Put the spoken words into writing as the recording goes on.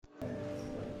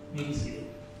May be seated.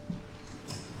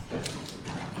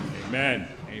 Amen.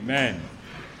 Amen.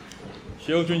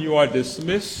 Children, you are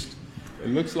dismissed. It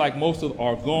looks like most of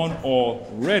are gone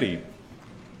already.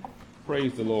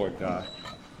 Praise the Lord, God.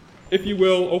 If you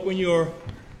will, open your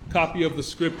copy of the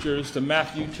scriptures to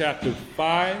Matthew chapter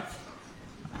 5.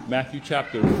 Matthew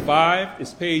chapter 5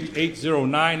 is page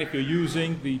 809 if you're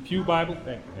using the Pew Bible.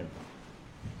 Thank you, Henry.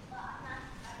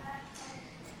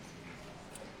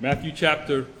 Matthew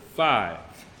chapter 5,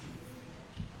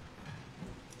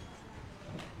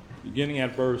 beginning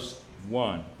at verse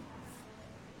 1.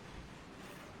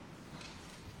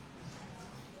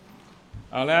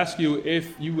 I'll ask you,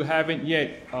 if you haven't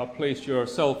yet placed your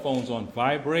cell phones on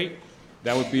vibrate,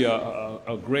 that would be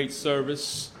a great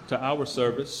service to our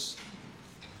service.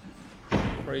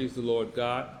 Praise the Lord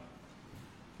God.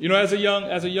 You know, as a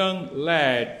young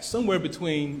lad, somewhere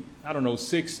between,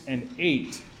 6 and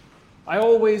 8, I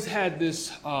always had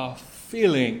this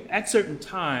feeling at certain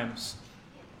times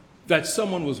that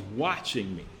someone was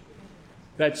watching me,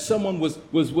 that someone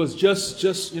was just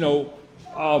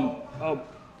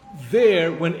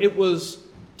there when it was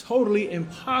totally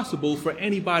impossible for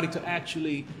anybody to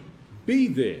actually be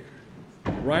there,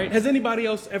 right? Has anybody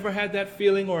else ever had that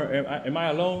feeling, or am I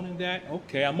alone in that?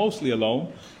 Okay, I'm mostly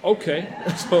alone. Okay,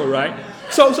 that's all right.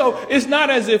 So it's not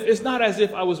as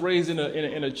if I was raised in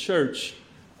a church.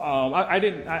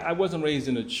 I wasn't raised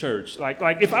in a church.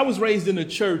 Like if I was raised in a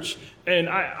church and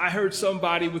I heard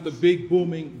somebody with a big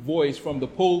booming voice from the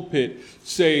pulpit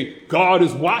say, "God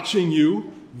is watching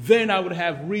you," then I would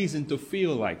have reason to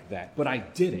feel like that, but I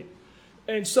didn't.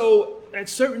 And so at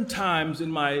certain times in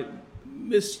my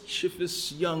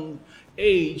mischievous young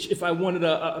age, if I wanted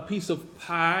a piece of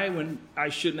pie when I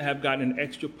shouldn't have gotten an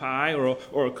extra pie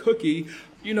or a cookie,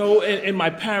 and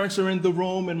my parents are in the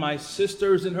room and my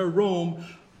sister's in her room,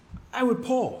 I would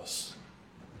pause.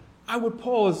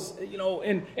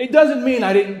 And it doesn't mean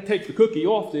I didn't take the cookie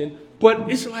often, but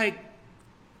it's like,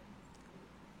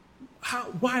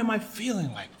 why am I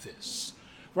feeling like this,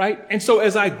 right? And so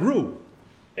as I grew,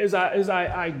 as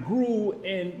I grew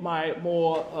in my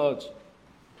more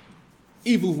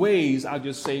evil ways, I'll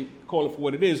just call it for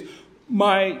what it is,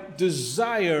 my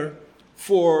desire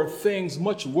for things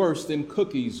much worse than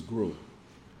cookies grew.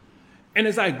 And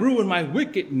as I grew in my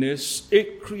wickedness,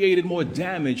 it created more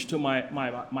damage to my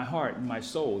heart and my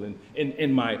soul and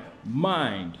in my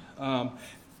mind.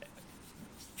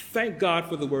 Thank God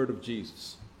for the word of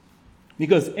Jesus.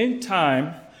 Because in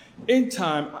time,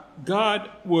 God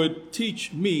would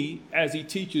teach me, as he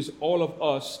teaches all of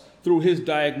us through his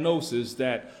diagnosis,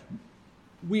 that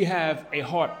we have a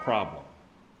heart problem.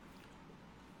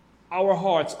 Our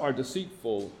hearts are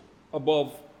deceitful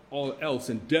above all else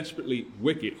and desperately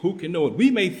wicked. Who can know it? We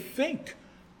may think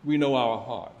we know our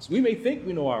hearts. We may think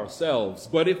we know ourselves,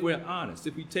 but if we're honest,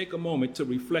 if we take a moment to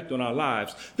reflect on our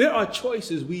lives, there are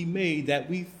choices we made that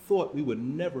we thought we would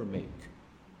never make.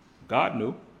 God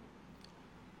knew.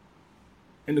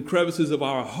 In the crevices of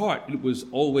our heart, it was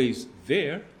always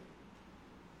there.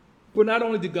 But not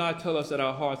only did God tell us that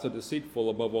our hearts are deceitful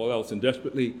above all else and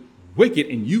desperately wicked,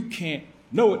 and you can't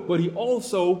know it, but he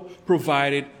also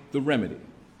provided the remedy.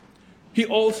 He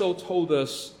also told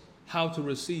us how to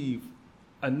receive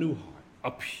a new heart,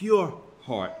 a pure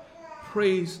heart.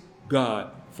 Praise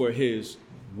God for his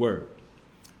word.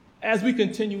 As we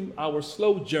continue our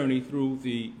slow journey through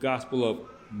the Gospel of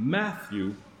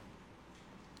Matthew,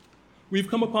 we've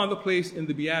come upon the place in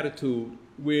the Beatitude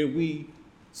where we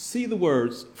see the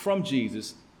words from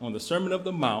Jesus on the Sermon of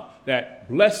the Mount that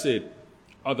blessed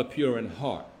are the pure in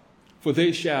heart, for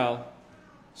they shall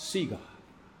see God.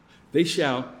 They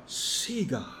shall see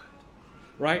God,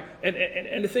 right?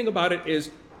 And the thing about it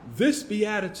is, this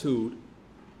beatitude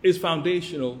is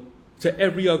foundational to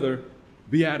every other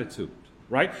beatitude,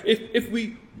 right? If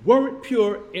we weren't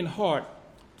pure in heart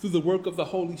through the work of the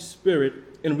Holy Spirit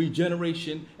in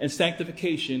regeneration and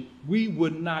sanctification, we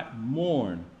would not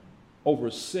mourn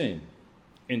over sin,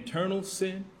 internal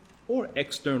sin or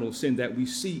external sin that we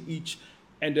see each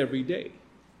and every day.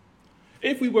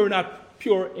 If we were not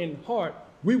pure in heart,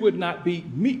 we would not be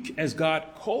meek as God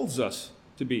calls us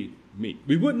to be meek.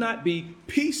 We would not be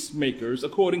peacemakers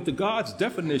according to God's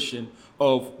definition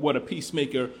of what a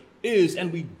peacemaker is,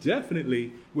 and we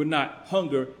definitely would not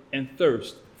hunger and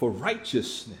thirst for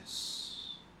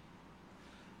righteousness.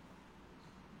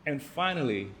 And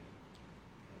finally,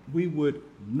 we would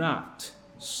not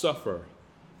suffer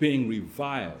being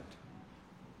reviled,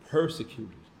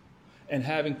 persecuted, and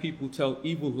having people tell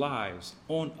evil lies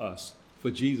on us for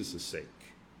Jesus' sake.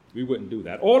 We wouldn't do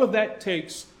that. All of that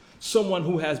takes someone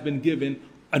who has been given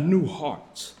a new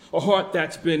heart, a heart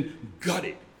that's been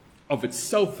gutted of its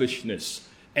selfishness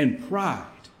and pride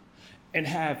and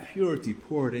have purity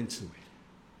poured into it.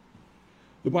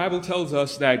 The Bible tells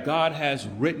us that God has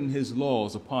written his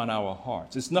laws upon our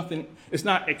hearts. It's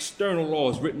not external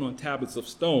laws written on tablets of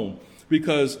stone,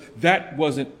 because that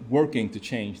wasn't working to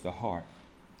change the heart.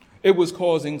 It was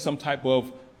causing some type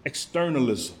of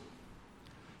externalism,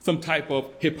 some type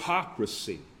of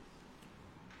hypocrisy.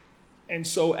 And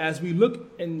so as we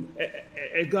look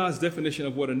at God's definition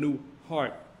of what a new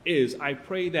heart is, I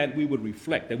pray that we would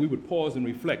reflect, that we would pause and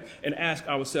reflect and ask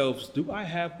ourselves, do I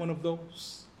have one of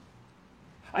those?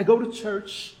 I go to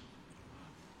church,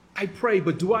 I pray,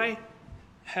 but do I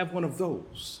have one of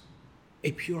those?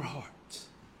 A pure heart.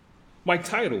 My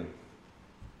title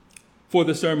for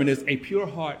the sermon is A Pure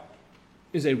Heart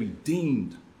is a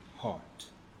Redeemed Heart.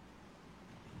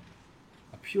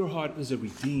 A pure heart is a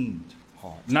redeemed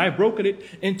heart. And I've broken it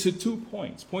into 2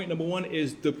 points. Point number 1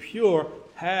 is the pure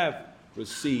have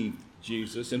received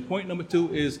Jesus. And point number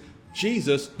 2 is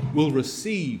Jesus will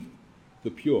receive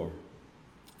the pure.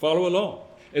 Follow along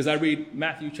as I read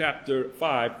Matthew chapter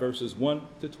 5, verses 1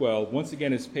 to 12. Once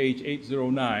again, it's page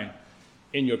 809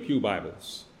 in your pew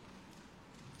Bibles.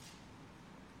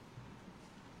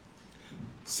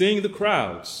 Seeing the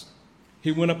crowds,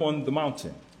 he went up on the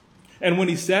mountain. And when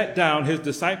he sat down, his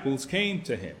disciples came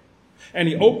to him. And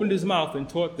he opened his mouth and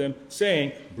taught them,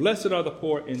 saying, Blessed are the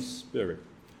poor in spirit,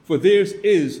 for theirs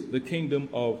is the kingdom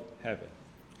of heaven.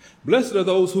 Blessed are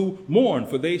those who mourn,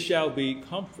 for they shall be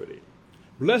comforted.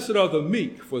 Blessed are the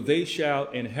meek, for they shall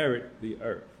inherit the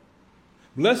earth.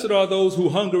 Blessed are those who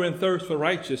hunger and thirst for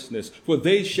righteousness, for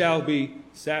they shall be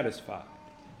satisfied.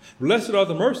 Blessed are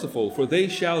the merciful, for they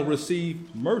shall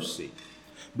receive mercy.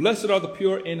 Blessed are the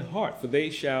pure in heart, for they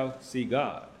shall see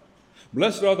God.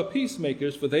 Blessed are the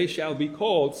peacemakers, for they shall be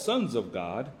called sons of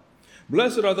God.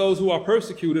 Blessed are those who are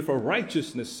persecuted for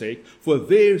righteousness' sake, for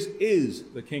theirs is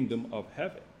the kingdom of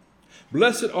heaven.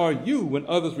 Blessed are you when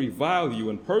others revile you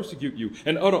and persecute you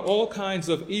and utter all kinds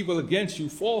of evil against you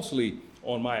falsely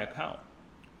on my account.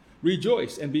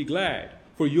 Rejoice and be glad,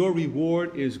 for your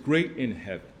reward is great in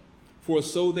heaven. For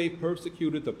so they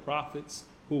persecuted the prophets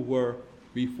who were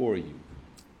before you.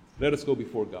 Let us go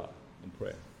before God in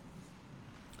prayer.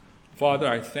 Father,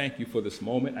 I thank you for this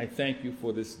moment. I thank you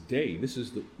for this day. This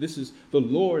is the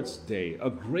Lord's day, a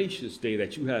gracious day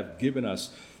that you have given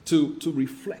us to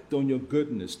reflect on your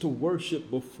goodness, to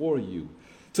worship before you,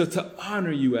 to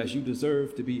honor you as you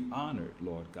deserve to be honored,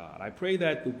 Lord God. I pray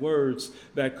that the words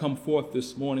that come forth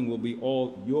this morning will be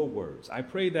all your words. I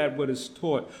pray that what is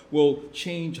taught will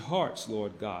change hearts,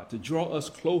 Lord God, to draw us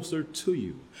closer to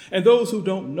you. And those who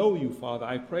don't know you, Father,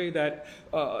 I pray that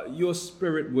your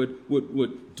spirit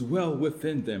would dwell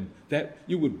within them, that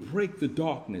you would break the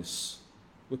darkness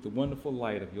with the wonderful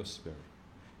light of your spirit.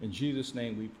 In Jesus'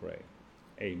 name we pray.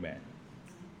 Amen.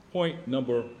 Point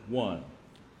number 1.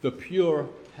 The pure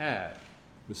have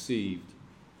received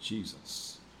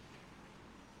Jesus.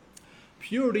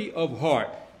 Purity of heart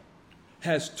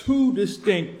has 2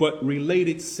 distinct but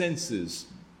related senses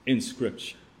in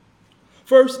Scripture.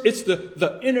 First, it's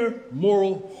the inner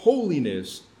moral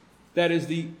holiness that is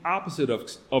the opposite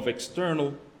of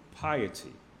external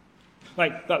piety.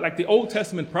 Like the Old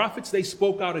Testament prophets, they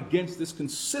spoke out against this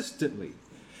consistently.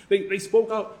 They spoke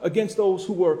out against those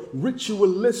who were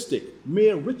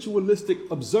mere ritualistic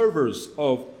observers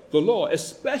of the law,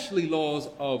 especially laws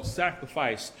of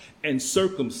sacrifice and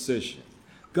circumcision.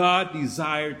 God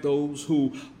desired those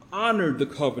who honored the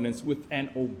covenants with an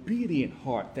obedient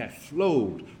heart that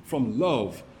flowed from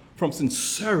love, from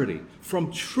sincerity,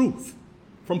 from truth,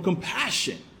 from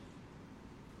compassion.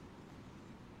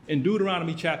 In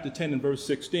Deuteronomy chapter 10 and verse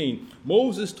 16,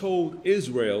 Moses told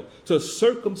Israel to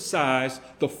circumcise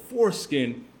the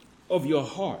foreskin of your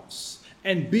hearts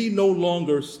and be no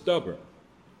longer stubborn.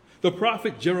 The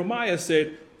prophet Jeremiah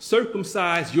said,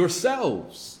 circumcise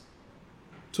yourselves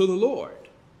to the Lord.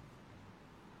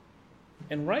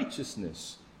 And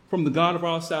righteousness from the God of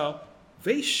our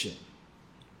salvation.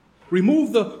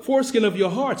 Remove the foreskin of your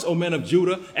hearts, O men of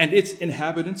Judah, and its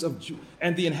inhabitants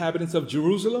and the inhabitants of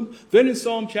Jerusalem. Then in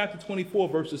Psalm chapter 24,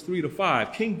 verses 3 to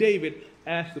 5, King David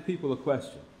asked the people a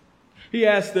question. He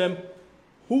asked them,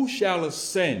 who shall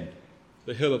ascend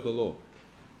the hill of the Lord?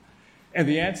 And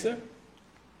the answer,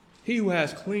 he who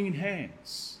has clean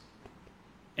hands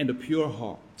and a pure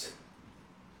heart.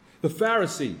 The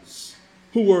Pharisees,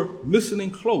 who were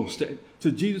listening close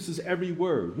to Jesus' every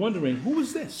word, wondering, who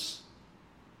is this?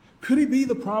 Could he be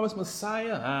the promised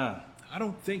Messiah? I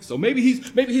don't think so. Maybe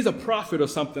he's a prophet or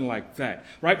something like that,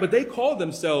 right? But they call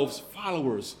themselves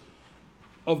followers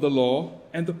of the law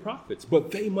and the prophets. But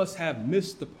they must have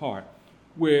missed the part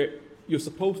where you're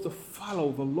supposed to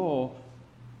follow the law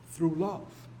through love.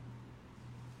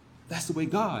 That's the way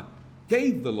God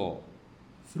gave the law,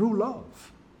 through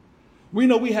love. We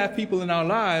know we have people in our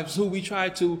lives who we try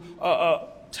to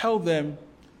tell them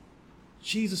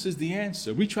Jesus is the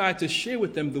answer. We try to share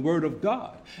with them the word of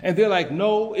God. And they're like,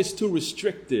 no, it's too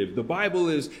restrictive. The Bible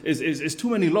is too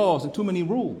many laws and too many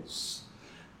rules.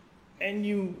 And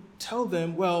you tell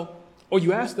them, well, or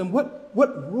you ask them, what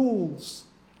rules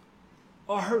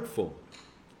are hurtful?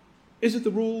 Is it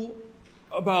the rule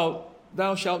about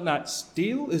thou shalt not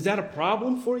steal? Is that a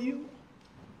problem for you?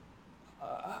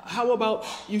 How about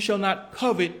you shall not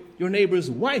covet your neighbor's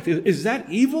wife? Is that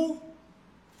evil?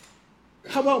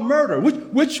 How about murder?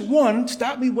 Which one,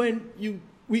 stop me when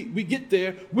we get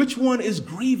there, which one is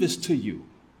grievous to you?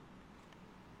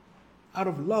 Out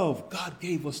of love, God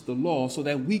gave us the law so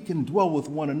that we can dwell with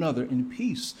one another in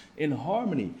peace, in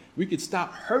harmony. We could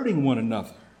stop hurting one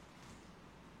another.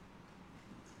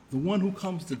 The one who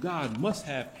comes to God must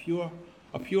have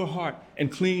a pure heart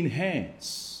and clean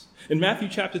hands. In Matthew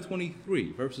chapter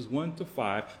 23, verses 1 to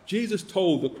 5, Jesus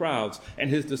told the crowds and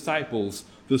his disciples,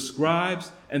 the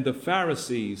scribes and the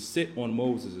Pharisees sit on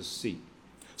Moses' seat.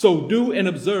 So do and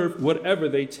observe whatever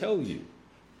they tell you,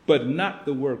 but not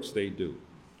the works they do.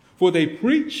 For they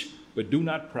preach, but do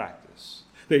not practice.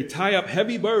 They tie up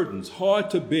heavy burdens, hard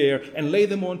to bear, and lay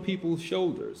them on people's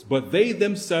shoulders, but they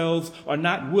themselves are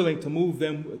not willing to move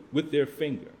them with their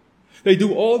finger. They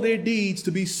do all their deeds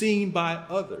to be seen by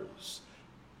others.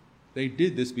 They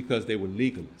did this because they were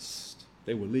legalists.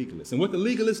 They were legalists. And what the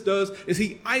legalist does is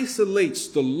he isolates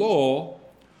the law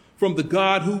from the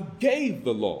God who gave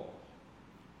the law.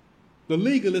 The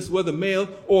legalists, whether male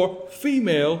or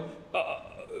female,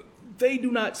 they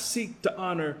do not seek to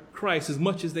honor Christ as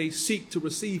much as they seek to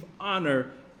receive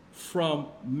honor from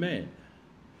men.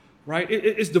 Right?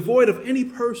 It's devoid of any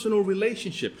personal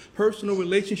relationship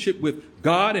with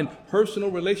God and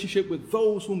personal relationship with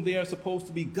those whom they are supposed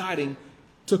to be guiding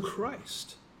to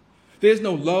Christ. There's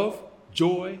no love,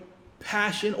 joy,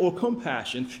 passion, or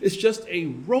compassion. It's just a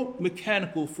rote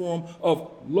mechanical form of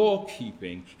law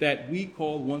keeping that we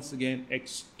call, once again,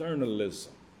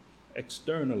 externalism.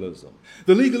 Externalism.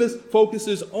 The legalist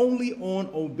focuses only on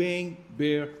obeying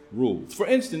bare rules. For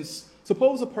instance,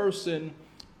 suppose a person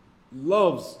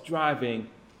loves driving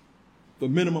the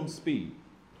minimum speed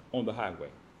on the highway.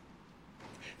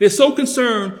 They're so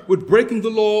concerned with breaking the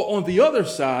law on the other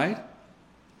side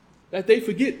that they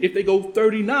forget if they go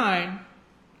 39,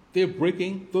 they're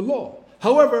breaking the law.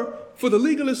 However, for the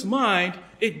legalist mind,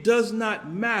 it does not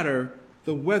matter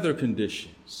the weather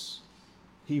conditions.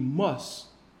 He must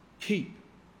keep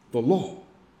the law.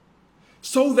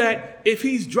 So that if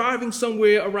he's driving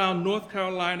somewhere around North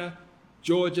Carolina,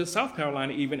 Georgia, South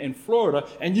Carolina, even in Florida,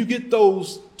 and you get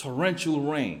those torrential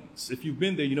rains. If you've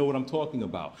been there, you know what I'm talking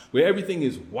about, where everything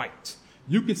is white.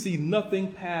 You can see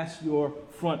nothing past your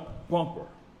front bumper.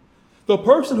 The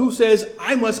person who says,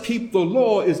 I must keep the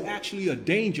law, is actually a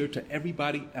danger to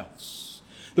everybody else.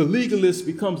 The legalist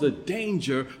becomes a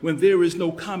danger when there is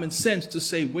no common sense to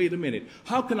say, wait a minute,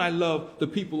 how can I love the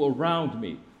people around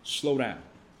me? Slow down.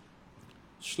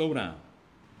 Slow down.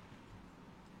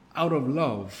 Out of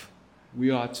love,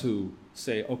 we are to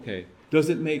say, okay, does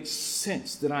it make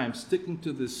sense that I am sticking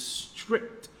to this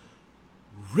strict,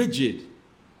 rigid,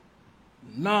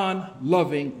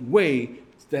 non-loving way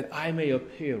that I may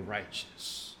appear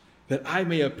righteous, that I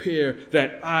may appear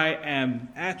that I am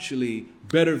actually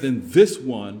better than this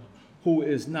one who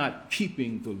is not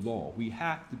keeping the law? We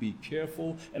have to be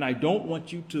careful, and I don't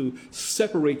want you to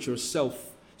separate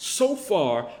yourself so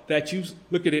far that you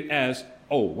look at it as,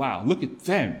 oh, wow, look at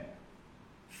them.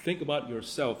 Think about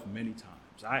yourself many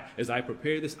times. As I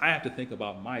prepare this, I have to think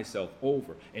about myself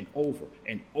over and over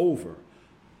and over.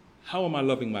 How am I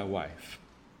loving my wife?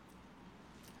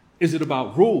 Is it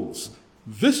about rules?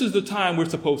 This is the time we're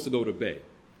supposed to go to bed.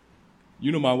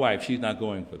 You know my wife, she's not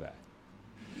going for that.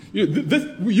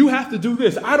 You have to do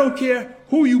this. I don't care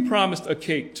who you promised a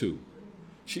cake to.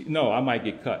 No, I might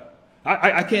get cut.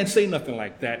 I can't say nothing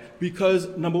like that because,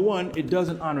 number one, it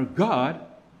doesn't honor God.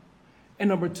 And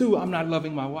number two, I'm not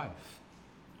loving my wife.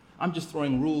 I'm just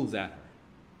throwing rules at her.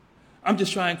 I'm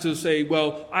just trying to say,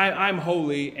 well, I'm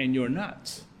holy and you're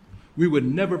not. We would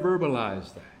never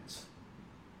verbalize that.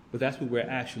 But that's what we're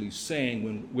actually saying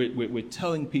when we're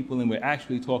telling people and we're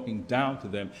actually talking down to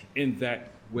them in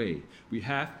that way. We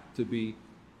have to be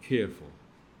careful,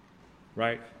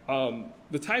 right?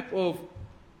 The type of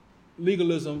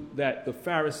legalism that the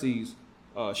Pharisees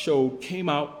showed came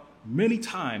out many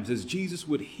times as Jesus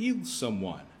would heal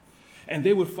someone, and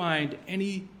they would find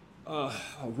any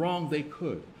wrong they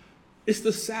could. It's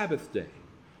the Sabbath day.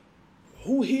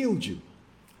 Who healed you?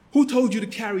 Who told you to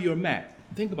carry your mat?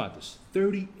 Think about this.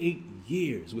 38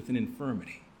 years with an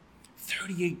infirmity.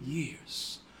 38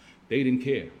 years. They didn't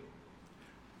care.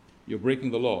 You're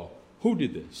breaking the law. Who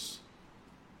did this?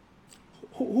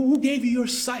 Who gave you your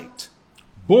sight?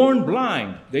 Born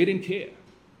blind. They didn't care.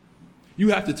 You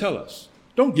have to tell us.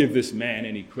 Don't give this man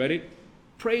any credit.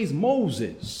 Praise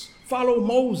Moses. Follow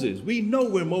Moses. We know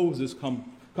where Moses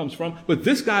comes from, but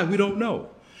this guy we don't know.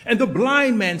 And the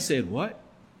blind man said, what?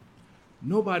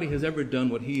 Nobody has ever done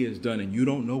what he has done, and you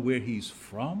don't know where he's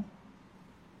from?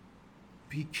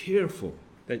 Be careful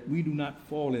that we do not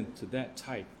fall into that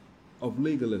type of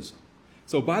legalism.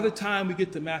 So by the time we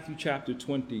get to Matthew chapter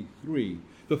 23,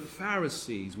 the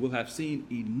Pharisees will have seen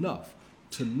enough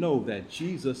to know that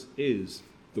Jesus is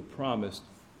the promised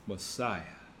Messiah.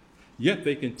 Yet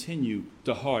they continue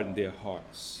to harden their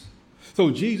hearts. So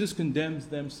Jesus condemns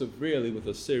them severely with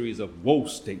a series of woe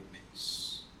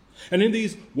statements. And in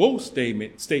these woe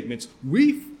statements,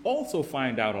 we also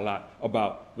find out a lot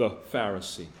about the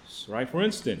Pharisees, right? For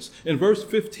instance, in verse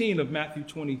 15 of Matthew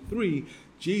 23,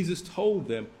 Jesus told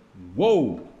them,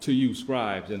 woe to you,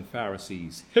 scribes and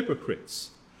Pharisees,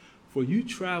 hypocrites, for you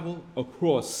travel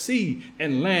across sea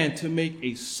and land to make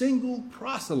a single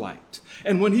proselyte.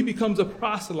 And when he becomes a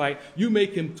proselyte, you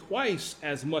make him twice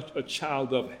as much a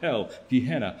child of hell,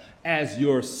 Gehenna, as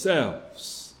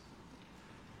yourselves.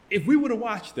 If we were to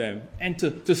watch them and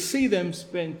to see them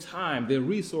spend time, their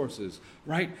resources,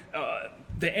 right,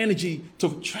 the energy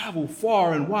to travel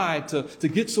far and wide to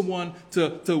get someone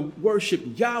to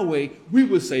worship Yahweh, we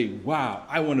would say, wow,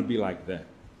 I want to be like them.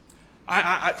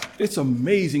 It's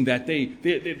amazing that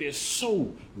they're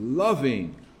so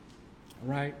loving,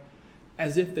 right,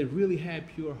 as if they really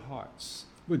had pure hearts.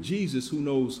 But Jesus, who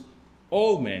knows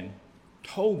all men,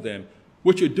 told them,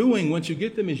 what you're doing once you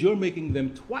get them is you're making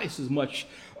them twice as much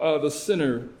the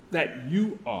sinner that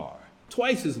you are,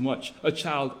 twice as much a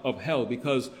child of hell,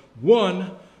 because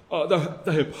one, the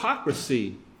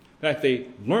hypocrisy that they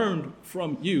learned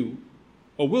from you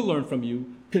or will learn from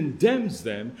you condemns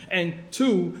them, and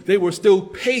two, they were still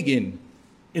pagan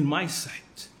in my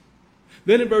sight.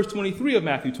 Then in verse 23 of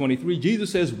Matthew 23,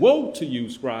 Jesus says, woe to you,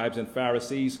 scribes and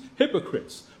Pharisees,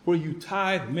 hypocrites, for you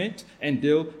tithe mint and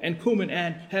dill and cumin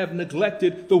and have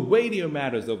neglected the weightier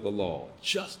matters of the law,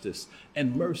 justice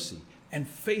and mercy and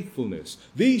faithfulness.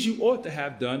 These you ought to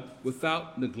have done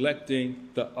without neglecting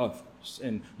the others.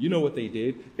 And you know what they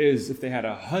did is if they had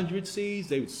 100 seeds,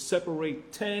 they would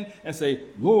separate 10 and say,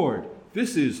 Lord,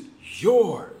 this is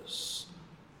yours.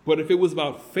 But if it was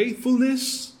about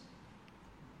faithfulness,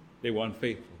 they were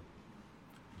unfaithful.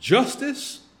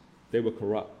 Justice, they were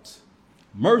corrupt.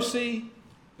 Mercy,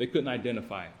 they couldn't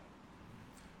identify it.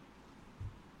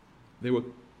 They were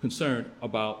concerned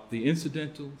about the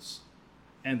incidentals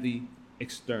and the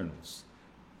externals.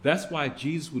 That's why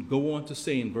Jesus would go on to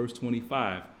say in verse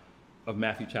 25 of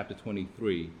Matthew chapter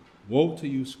 23, woe to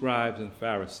you, scribes and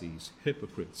Pharisees,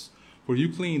 hypocrites, for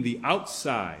you clean the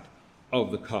outside of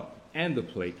the cup and the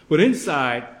plate, but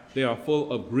inside they are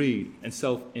full of greed and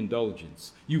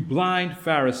self-indulgence. You blind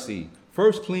Pharisee,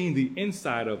 first clean the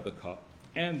inside of the cup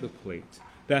and the plate,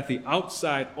 that the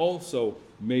outside also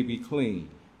may be clean.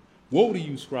 Woe to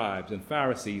you, scribes and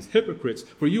Pharisees, hypocrites,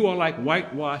 for you are like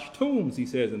whitewashed tombs, he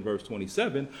says in verse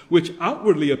 27, which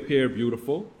outwardly appear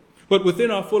beautiful, but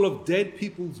within are full of dead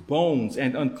people's bones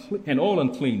and all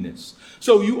uncleanness.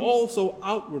 So you also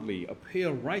outwardly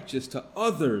appear righteous to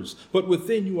others, but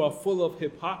within you are full of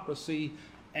hypocrisy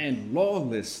and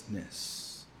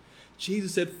lawlessness.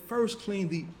 Jesus said, first clean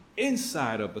the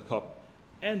inside of the cup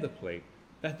and the plate,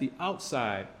 that the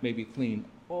outside may be clean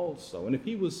also. And if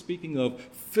he was speaking of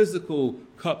physical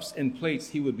cups and plates,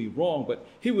 he would be wrong, but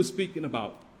he was speaking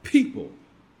about people.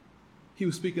 He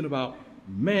was speaking about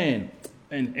men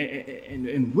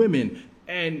and women,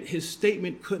 and his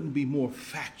statement couldn't be more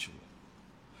factual.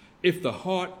 If the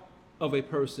heart of a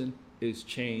person is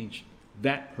changed,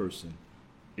 that person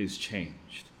is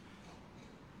changed.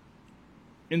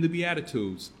 In the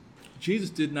Beatitudes, Jesus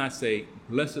did not say,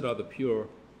 blessed are the pure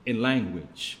in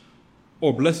language,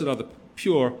 or blessed are the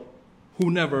pure who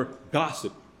never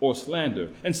gossip or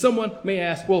slander. And someone may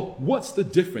ask, well, what's the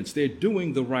difference? They're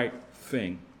doing the right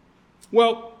thing.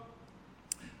 Well,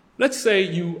 let's say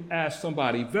you ask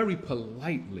somebody very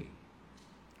politely,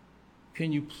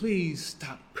 can you please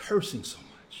stop cursing so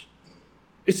much?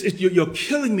 You're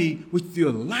killing me with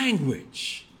your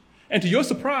language. And to your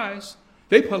surprise,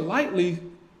 they politely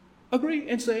agree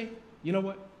and say, you know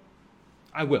what?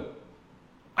 I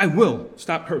will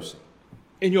stop cursing,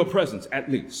 in your presence at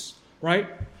least, right?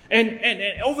 And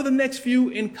over the next few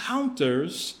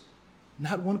encounters,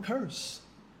 not one curse.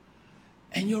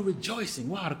 And you're rejoicing.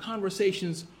 Wow, the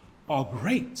conversations are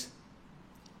great.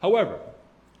 However,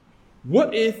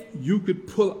 what if you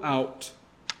pull out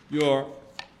your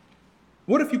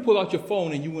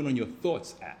phone and you went on your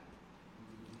Thoughts app?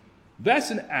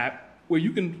 That's an app where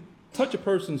you can touch a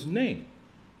person's name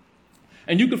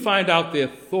and you can find out their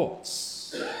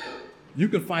thoughts. You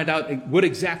can find out what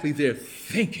exactly they're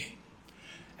thinking.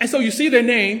 And so you see their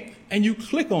name and you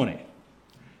click on it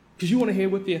because you want to hear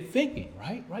what they're thinking,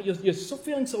 right? You're so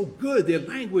feeling so good. Their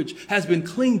language has been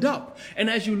cleaned up. And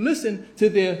as you listen to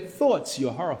their thoughts,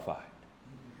 you're horrified.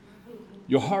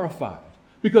 You're horrified.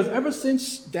 Because ever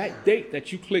since that date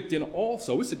that you clicked in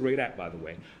also, it's a great app, by the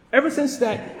way. Ever since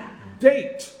that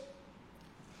date,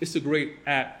 it's a great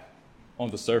app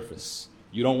on the surface.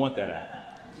 You don't want that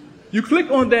app. You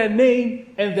click on that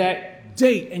name and that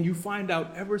date, and you find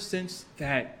out ever since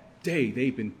that day,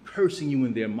 they've been cursing you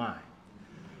in their mind.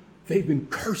 They've been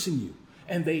cursing you,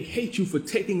 and they hate you for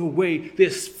taking away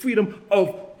this freedom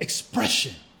of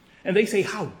expression. And they say,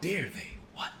 how dare they?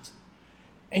 What?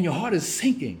 And your heart is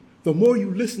sinking. The more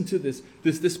you listen to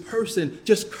this person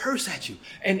just curse at you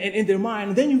and in their mind,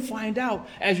 and then you find out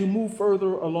as you move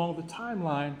further along the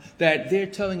timeline that they're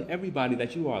telling everybody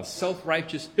that you are a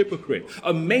self-righteous hypocrite,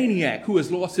 a maniac who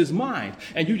has lost his mind,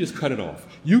 and you just cut it off.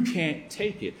 You can't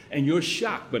take it, and you're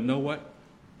shocked. But know what?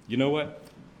 You know what?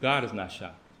 God is not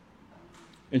shocked.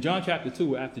 In John chapter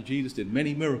 2, after Jesus did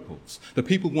many miracles, the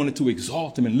people wanted to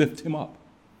exalt him and lift him up.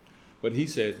 But he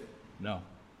said, no.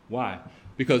 Why?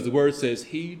 Because the word says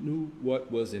he knew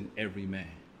what was in every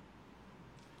man.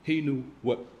 He knew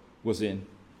what was in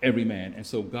every man. And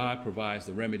so God provides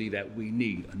the remedy that we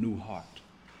need, a new heart.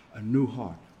 A new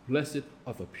heart. Blessed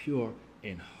are the pure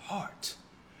in heart.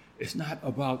 It's not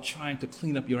about trying to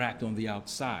clean up your act on the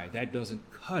outside. That doesn't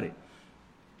cut it.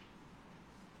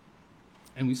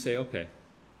 And we say, okay.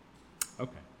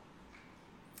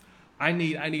 I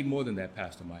need more than that,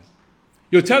 Pastor Mike.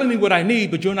 You're telling me what I need,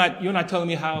 but you're not telling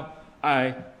me how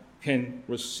I can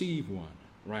receive one,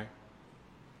 right?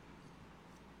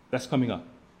 That's coming up.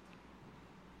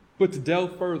 But to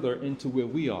delve further into where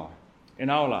we are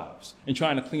in our lives and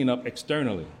trying to clean up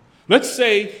externally. Let's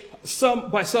say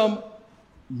by some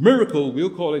miracle,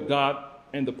 we'll call it God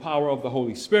and the power of the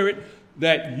Holy Spirit,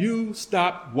 that you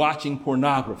stop watching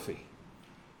pornography.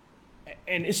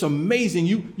 And it's amazing.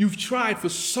 You've tried for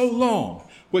so long,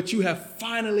 but you have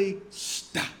finally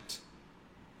stopped.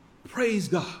 Praise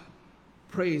God.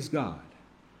 Praise God.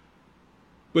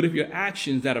 But if your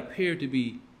actions that appear to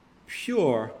be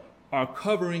pure are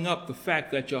covering up the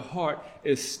fact that your heart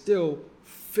is still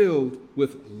filled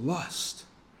with lust,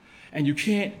 and you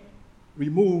can't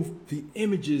remove the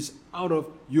images out of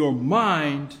your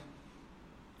mind,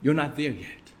 you're not there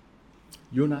yet.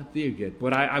 You're not there yet.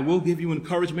 But I will give you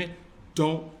encouragement.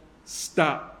 Don't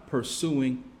stop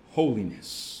pursuing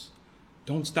holiness.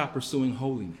 Don't stop pursuing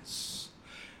holiness.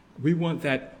 We want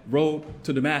that road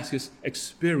to Damascus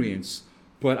experience,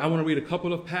 but I want to read a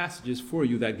couple of passages for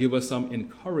you that give us some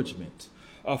encouragement.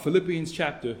 Philippians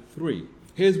chapter 3.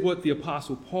 Here's what the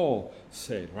Apostle Paul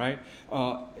said, right?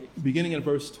 Beginning in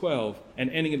verse 12 and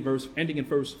ending in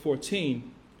verse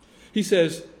 14. He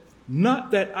says,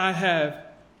 not that I have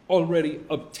already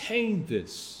obtained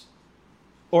this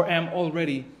or am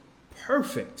already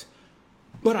perfect,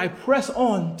 but I press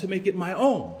on to make it my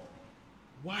own.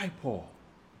 Why, Paul?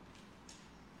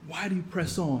 Why do you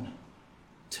press on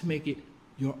to make it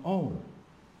your own?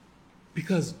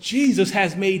 Because Jesus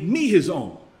has made me his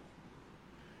own.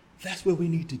 That's where we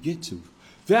need to get to.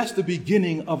 That's the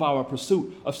beginning of our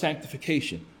pursuit of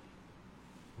sanctification.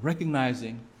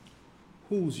 Recognizing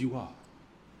whose you are,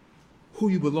 who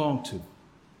you belong to.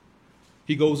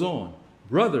 He goes on,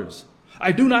 brothers,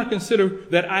 I do not consider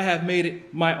that I have made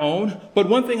it my own, but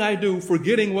one thing I do,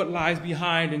 forgetting what lies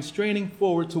behind and straining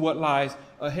forward to what lies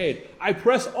ahead. I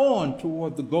press on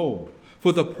toward the goal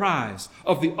for the prize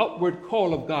of the upward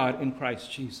call of God in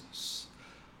Christ Jesus.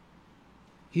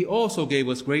 He also gave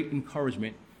us great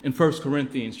encouragement in 1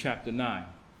 Corinthians chapter 9,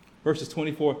 verses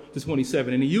 24 to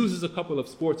 27. And he uses a couple of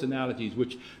sports analogies,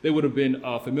 which they would have been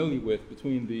familiar with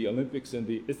between the Olympics and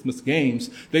the Isthmus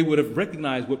Games. They would have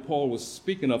recognized what Paul was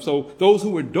speaking of. So those who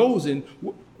were dozing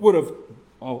would have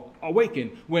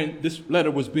awakened when this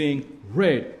letter was being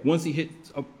read, once he hit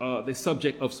the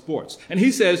subject of sports. And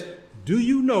he says, do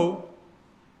you know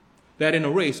that in a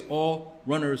race all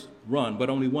runners run, but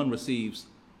only one receives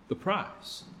the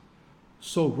prize?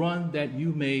 So run that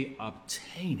you may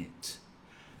obtain it.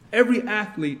 Every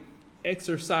athlete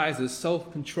exercises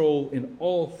self-control in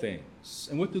all things.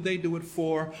 And what do they do it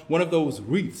for? One of those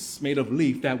wreaths made of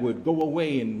leaf that would go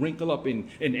away and wrinkle up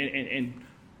and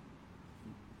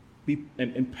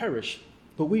perish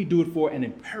but we do it for an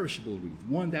imperishable wreath,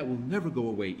 one that will never go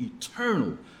away,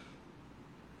 eternal,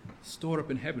 stored up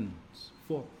in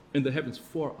the heavens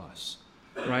for us.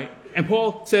 Right? And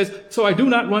Paul says, so I do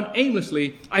not run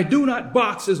aimlessly. I do not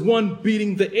box as one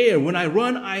beating the air. When I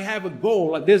run, I have a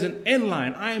goal. Like there's an end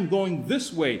line. I am going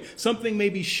this way. Something may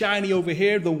be shiny over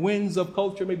here. The winds of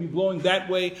culture may be blowing that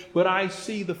way, but I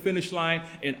see the finish line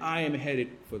and I am headed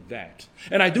for that.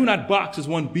 And I do not box as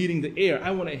one beating the air.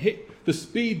 I want to hit the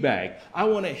speed bag. I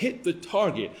want to hit the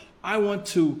target. I want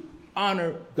to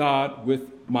honor God with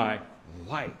my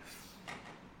life.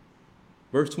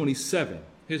 Verse 27.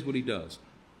 Here's what he does.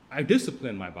 I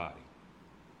discipline my body.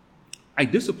 I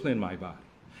discipline my body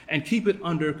and keep it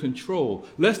under control,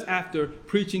 lest after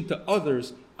preaching to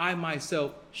others, I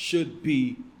myself should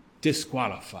be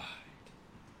disqualified.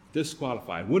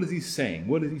 Disqualified. What is he saying?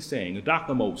 What is he saying?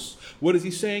 Adokimos. What is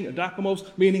he saying? Adokimos,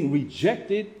 meaning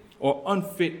rejected or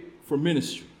unfit for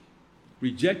ministry.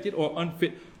 Rejected or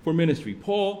unfit for ministry.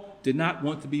 Paul did not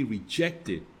want to be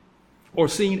rejected or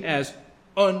seen as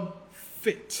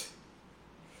unfit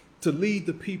to lead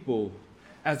the people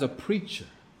as a preacher,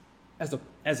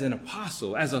 as an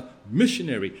apostle, as a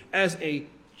missionary, as a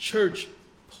church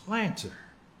planter.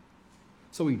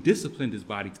 So he disciplined his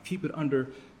body to keep it under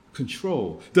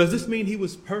control. Does this mean he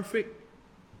was perfect?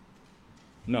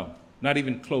 No, not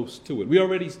even close to it. We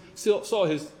already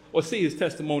see his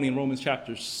testimony in Romans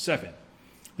chapter 7.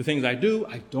 The things I do,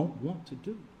 I don't want to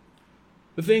do.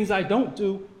 The things I don't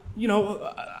do,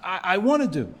 I want to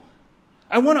do.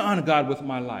 I want to honor God with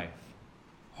my life.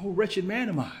 Oh, wretched man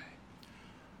am I.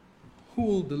 Who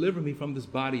will deliver me from this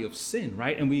body of sin,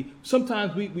 right? And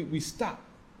sometimes we stop.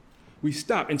 We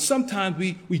stop. And sometimes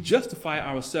we justify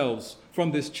ourselves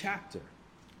from this chapter.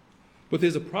 But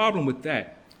there's a problem with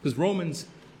that, because Romans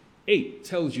 8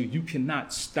 tells you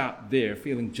cannot stop there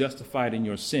feeling justified in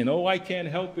your sin. Oh, I can't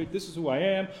help it. This is who I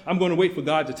am. I'm going to wait for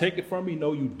God to take it from me.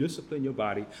 No, you discipline your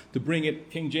body to bring it,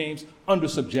 King James, under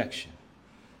subjection.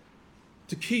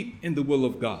 To keep in the will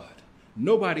of God.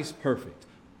 Nobody's perfect,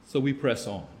 so we press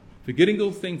on, forgetting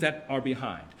those things that are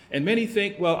behind. And many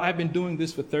think, well, I've been doing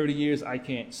this for 30 years. I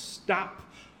can't stop.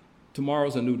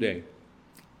 Tomorrow's a new day.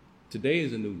 Today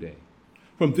is a new day.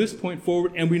 From this point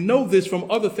forward, and we know this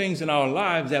from other things in our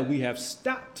lives that we have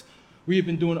stopped. We have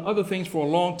been doing other things for a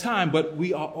long time, but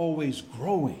we are always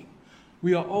growing.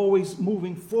 We are always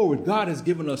moving forward. God has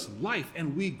given us life,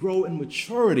 and we grow in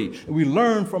maturity. And we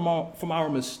learn from our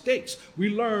mistakes.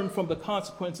 We learn from the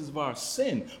consequences of our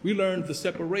sin. We learn the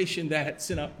separation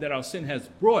that our sin has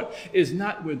brought is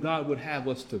not where God would have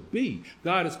us to be.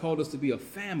 God has called us to be a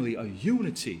family, a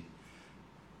unity.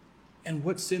 And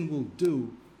what sin will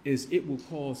do is it will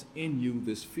cause in you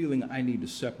this feeling, I need to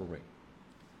separate.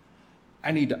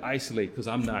 I need to isolate because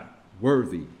I'm not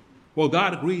worthy. Well,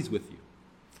 God agrees with you.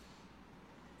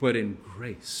 But in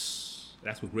grace,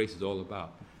 that's what grace is all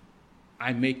about.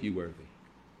 I make you worthy.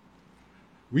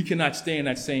 We cannot stay in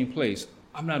that same place.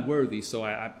 I'm not worthy, so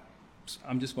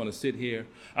I'm just going to sit here.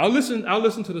 I'll listen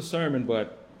to the sermon,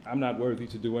 but I'm not worthy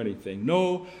to do anything.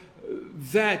 No,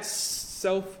 that's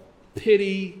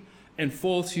self-pity and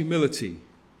false humility.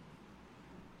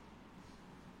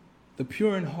 The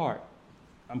pure in heart.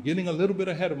 I'm getting a little bit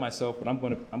ahead of myself, but I'm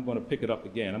going to pick it up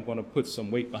again. I'm going to put some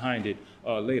weight behind it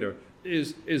later.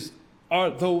 Are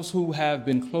those who have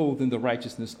been clothed in the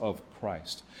righteousness of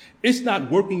Christ. It's not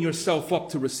working yourself up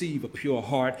to receive a pure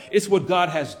heart. It's what God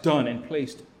has done and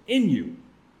placed in you.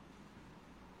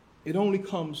 It only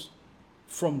comes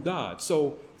from God.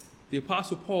 So the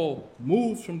Apostle Paul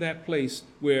moves from that place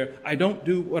where I don't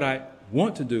do what I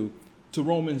want to do to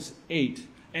Romans 8,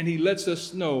 and he lets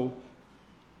us know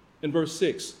in verse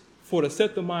 6, for to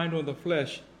set the mind on the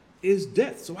flesh is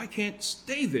death, so I can't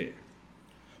stay there.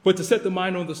 But to set the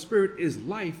mind on the Spirit is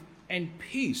life and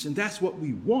peace, and that's what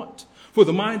we want. For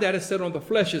the mind that is set on the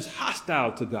flesh is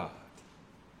hostile to God,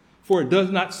 for it does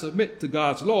not submit to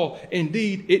God's law.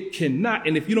 Indeed, it cannot.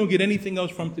 And if you don't get anything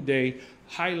else from today,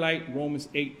 highlight Romans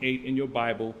 8:8 in your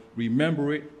Bible.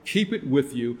 Remember it. Keep it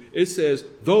with you. It says,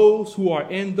 those who are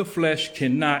in the flesh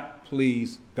cannot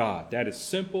please God. That is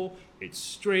simple. It's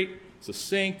straight,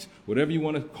 succinct, whatever you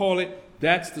want to call it.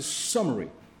 That's the summary.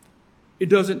 It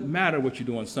doesn't matter what you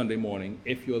do on Sunday morning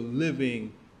if you're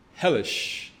living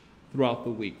hellish throughout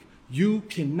the week. You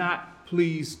cannot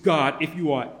please God if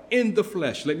you are in the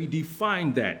flesh. Let me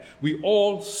define that. We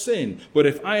all sin, but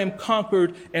if I am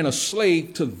conquered and a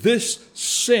slave to this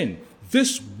sin,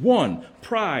 this one,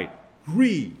 pride,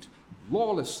 greed,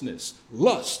 lawlessness,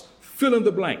 lust, fill in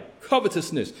the blank,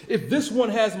 covetousness, if this one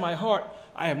has my heart,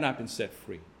 I have not been set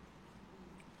free.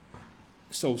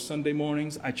 So Sunday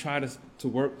mornings, I try to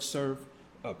work, serve,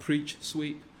 preach,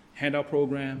 sweep, handout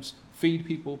programs, feed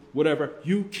people, whatever.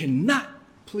 You cannot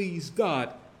please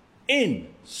God in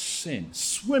sin,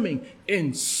 swimming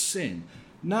in sin.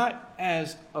 Not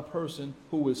as a person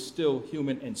who is still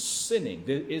human and sinning.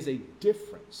 There is a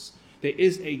difference. There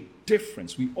is a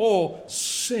difference. We all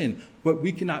sin, but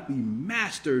we cannot be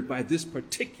mastered by this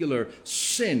particular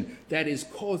sin that is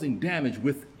causing damage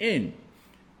within,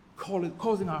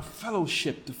 causing our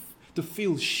fellowship to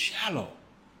feel shallow.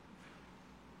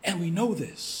 And we know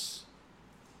this.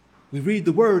 We read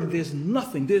the word and there's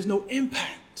nothing, there's no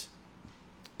impact.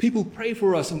 People pray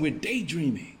for us and we're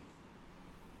daydreaming.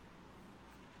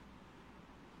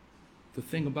 The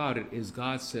thing about it is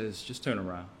God says, just turn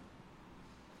around.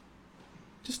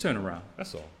 Just turn around,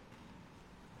 that's all.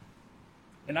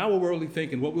 In our worldly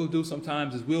thinking, what we'll do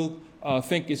sometimes is we'll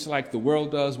think it's like the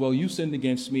world does. Well, you sinned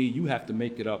against me, you have to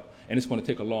make it up, and it's going to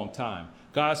take a long time.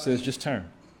 God says, just turn.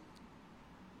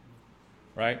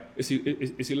 Right? It's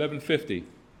 11:50.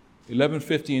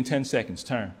 11:50 in 10 seconds,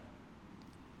 turn.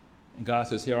 And God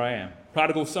says, here I am.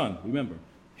 Prodigal son, remember,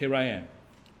 here I am.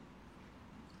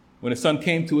 When the son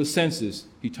came to his senses,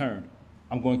 he turned.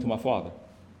 I'm going to my father.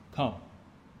 Come.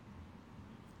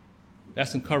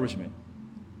 That's encouragement.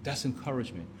 That's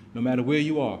encouragement. No matter where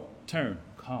you are, turn,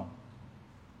 come.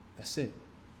 That's it.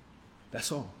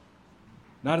 That's all.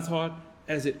 Not as hard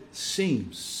as it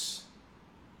seems.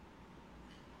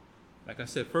 Like I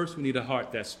said, first we need a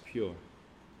heart that's pure.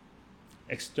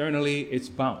 Externally, it's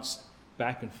bounced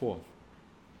back and forth,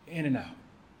 in and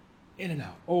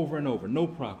out, over and over, no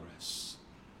progress.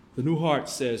 The new heart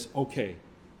says, okay,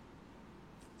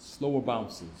 slower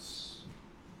bounces,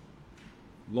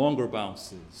 longer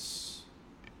bounces,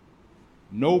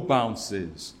 no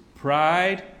bounces.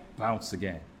 Pride, bounce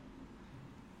again.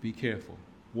 Be careful.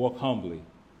 Walk humbly.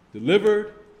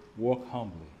 Delivered, walk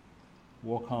humbly.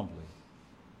 Walk humbly.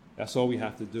 That's all we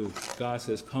have to do. God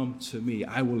says, come to me,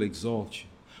 I will exalt you.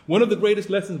 One of the greatest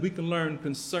lessons we can learn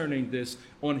concerning this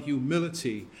on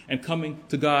humility and coming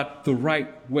to God the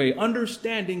right way,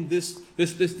 understanding this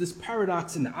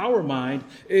paradox in our mind,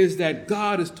 is that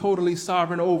God is totally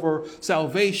sovereign over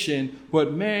salvation,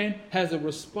 but man has a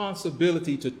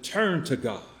responsibility to turn to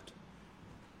God.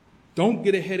 Don't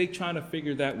get a headache trying to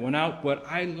figure that one out, but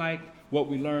I like what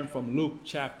we learned from Luke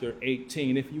chapter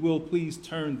 18. If you will, please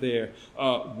turn there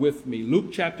with me.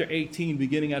 Luke chapter 18,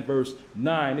 beginning at verse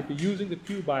 9. If you're using the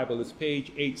Pew Bible, it's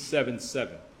page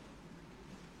 877.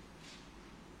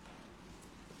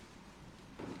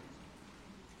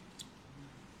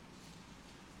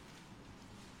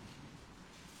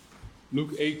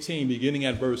 Luke 18, beginning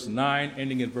at verse 9,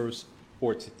 ending at verse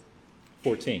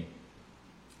 14.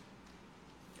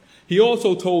 He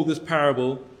also told this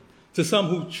parable to some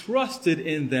who trusted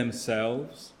in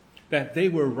themselves that they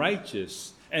were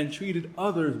righteous and treated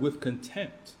others with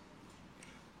contempt.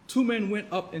 Two men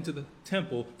went up into the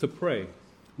temple to pray,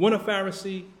 one a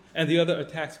Pharisee and the other a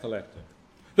tax collector.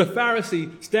 The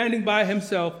Pharisee, standing by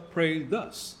himself, prayed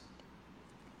thus: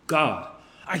 God,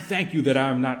 I thank you that I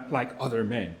am not like other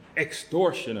men,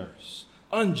 extortioners,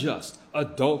 unjust,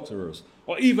 adulterers,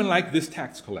 or even like this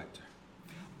tax collector.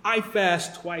 I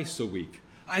fast twice a week.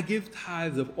 I give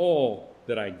tithes of all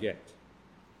that I get.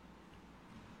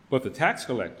 But the tax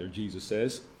collector, Jesus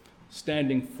says,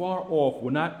 standing far off,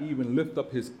 would not even lift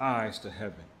up his eyes to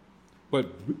heaven,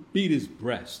 but beat his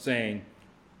breast, saying,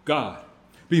 God,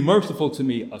 be merciful to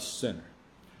me, a sinner.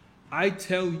 I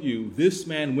tell you, this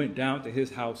man went down to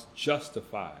his house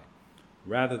justified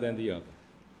rather than the other.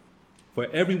 For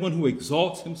everyone who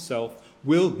exalts himself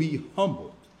will be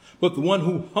humbled, but the one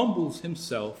who humbles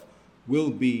himself will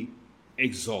be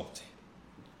exalted.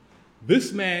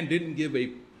 This man didn't give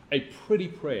a pretty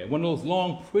prayer, one of those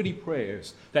long, pretty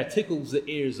prayers that tickles the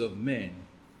ears of men.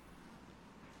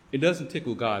 It doesn't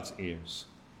tickle God's ears.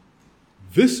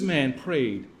 This man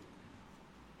prayed,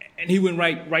 and he went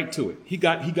right to it. He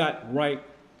got right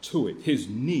to it, his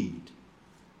need.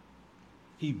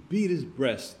 He beat his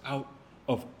breast out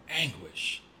of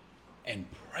anguish and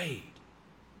prayed,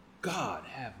 God,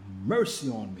 have mercy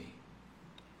on me.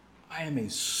 I am a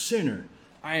sinner.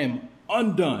 I am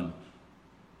undone.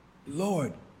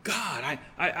 Lord God,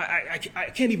 I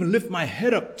can't even lift my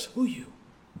head up to you.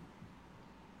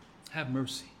 Have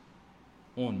mercy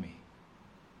on me.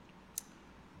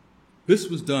 This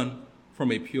was done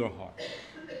from a pure heart,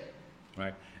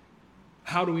 right?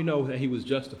 How do we know that he was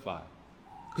justified?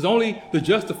 Because only the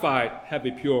justified have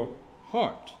a pure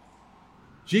heart.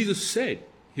 Jesus said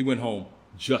he went home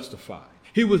justified.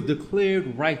 He was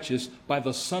declared righteous by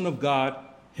the Son of God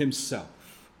himself.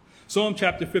 Psalm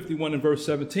chapter 51 and verse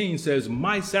 17 says,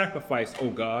 my sacrifice, O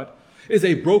God, is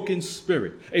a broken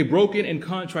spirit, a broken and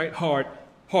contrite heart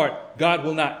heart God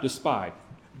will not despise.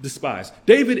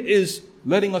 David is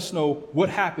letting us know what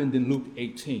happened in Luke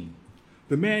 18.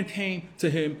 The man came to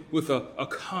him with a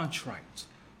contrite.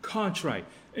 Contrite.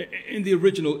 In the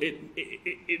original,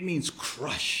 it means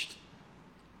crushed.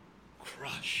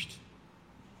 Crushed.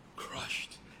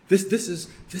 Crushed. This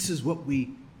is what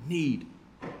we need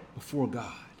before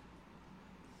God.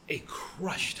 A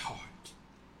crushed heart.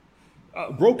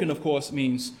 Broken, of course,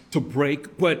 means to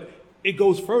break, but it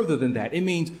goes further than that. It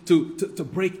means to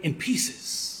break in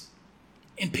pieces.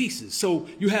 In pieces. So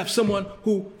you have someone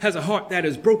who has a heart that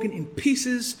is broken in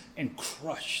pieces and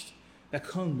crushed, that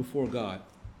comes before God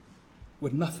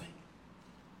with nothing.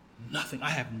 Nothing.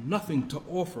 I have nothing to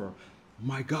offer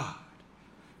my God.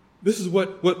 This is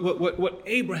what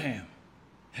Abraham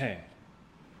had.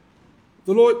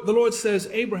 The Lord says,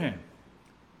 Abraham,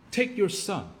 take your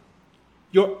son,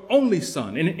 your only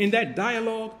son. And in that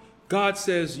dialogue, God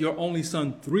says your only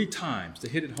son 3 times to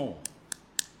hit it home.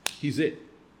 He's it.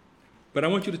 But I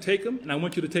want you to take him, and I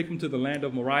want you to take him to the land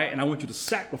of Moriah, and I want you to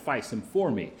sacrifice him for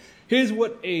me. Here's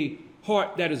what a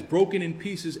heart that is broken in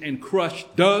pieces and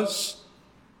crushed does.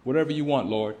 Whatever you want,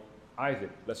 Lord.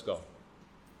 Isaac, let's go.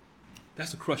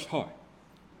 That's a crushed heart.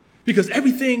 Because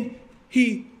everything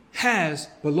he has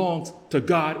belongs to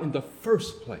God in the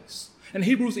first place. And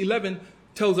Hebrews 11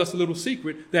 tells us a little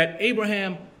secret that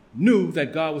Abraham knew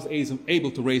that God was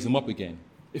able to raise him up again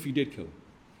if he did kill him.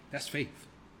 That's faith.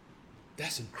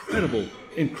 That's incredible,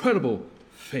 incredible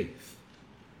faith.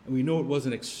 And we know it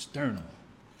wasn't external.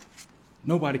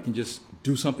 Nobody can just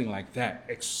do something like that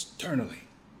externally.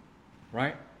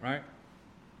 Right? Right?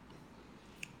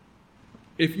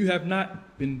 If you have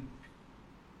not been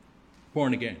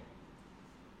born again,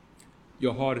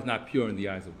 your heart is not pure in the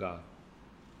eyes of God.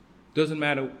 Doesn't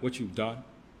matter what you've done.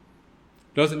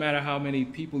 Doesn't matter how many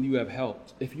people you have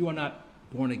helped. If you are not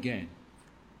born again,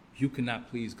 you cannot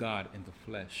please God in the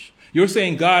flesh. You're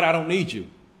saying, God, I don't need you.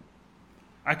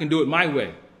 I can do it my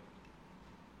way.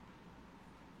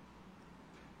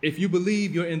 If you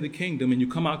believe you're in the kingdom and you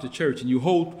come out to church and you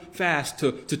hold fast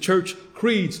to church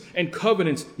creeds and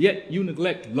covenants, yet you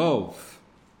neglect love,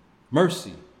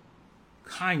 mercy,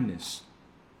 kindness,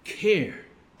 care,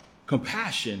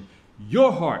 compassion,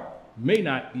 your heart may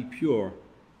not be pure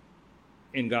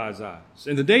in God's eyes.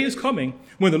 And the day is coming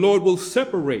when the Lord will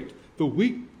separate the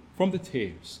wheat from the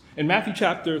tares. In Matthew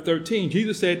chapter 13,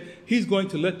 Jesus said he's going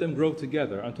to let them grow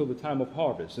together until the time of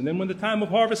harvest. And then when the time of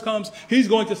harvest comes, he's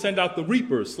going to send out the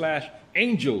reapers /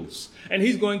 angels. And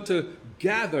he's going to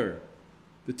gather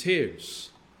the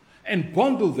tares and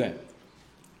bundle them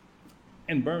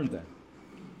and burn them.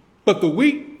 But the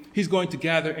wheat he's going to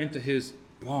gather into his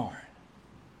barn.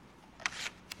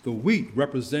 The wheat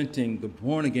representing the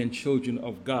born-again children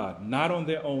of God, not on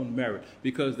their own merit,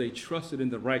 because they trusted in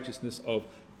the righteousness of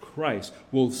Christ,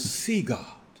 will see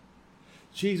God.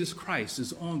 Jesus Christ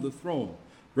is on the throne.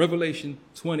 Revelation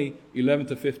 20, 11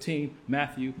 to 15,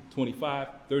 Matthew 25,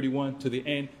 31 to the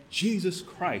end. Jesus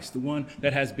Christ, the one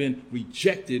that has been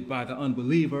rejected by the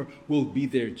unbeliever, will be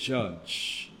their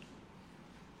judge.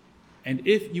 And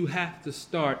if you have to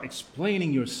start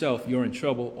explaining yourself, you're in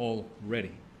trouble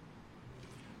already.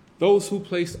 Those who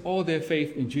place all their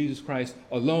faith in Jesus Christ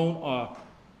alone are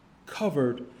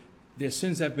covered. Their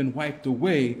sins have been wiped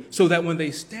away so that when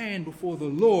they stand before the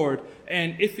Lord,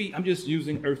 and I'm just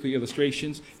using earthly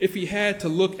illustrations, if he had to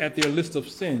look at their list of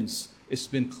sins, it's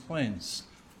been cleansed.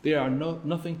 There are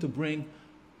nothing to bring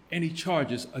any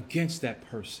charges against that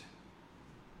person.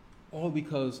 All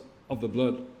because of the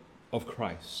blood of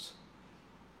Christ.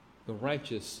 The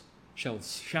righteous shall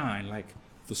shine like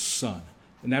the sun.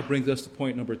 And that brings us to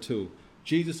point number 2.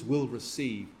 Jesus will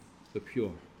receive the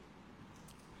pure.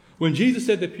 When Jesus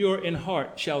said the pure in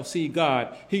heart shall see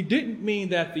God, he didn't mean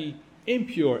that the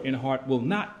impure in heart will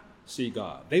not see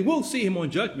God. They will see him on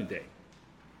Judgment Day,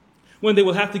 when they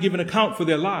will have to give an account for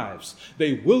their lives.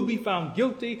 They will be found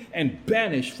guilty and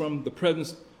banished from the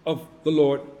presence of the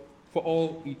Lord for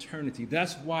all eternity.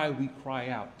 That's why we cry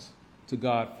out to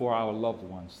God for our loved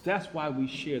ones. That's why we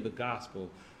share the gospel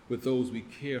with those we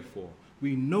care for.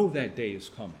 We know that day is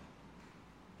coming.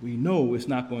 We know it's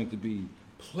not going to be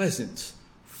pleasant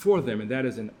for them, and that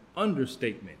is an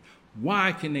understatement.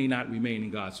 Why can they not remain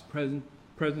in God's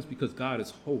presence? Because God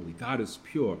is holy, God is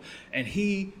pure, and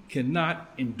he cannot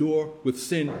endure with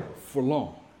sin for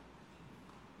long.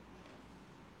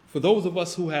 For those of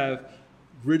us who have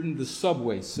ridden the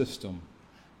subway system,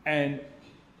 and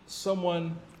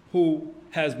someone who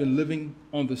has been living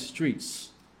on the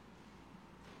streets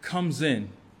comes in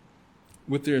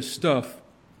with their stuff,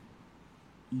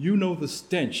 you know the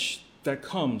stench that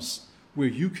comes where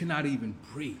you cannot even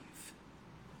breathe.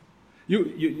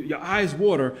 Your eyes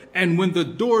water, and when the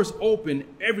doors open,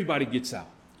 everybody gets out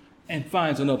and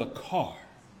finds another car.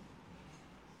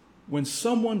 When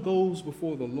someone goes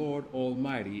before the Lord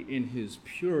Almighty in his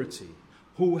purity,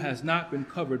 who has not been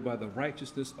covered by the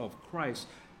righteousness of Christ,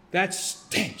 that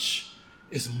stench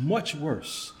is much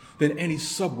worse than any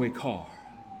subway car.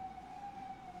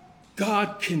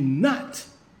 God cannot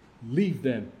leave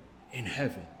them in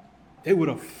heaven. They would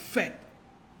affect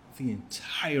the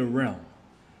entire realm,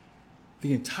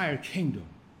 the entire kingdom.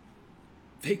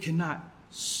 They cannot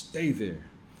stay there.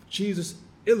 Jesus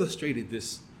illustrated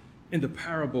this in a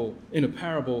parable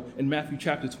in Matthew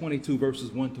chapter 22,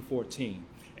 verses 1 to 14.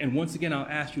 And once again, I'll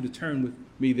ask you to turn with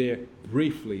me there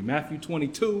briefly. Matthew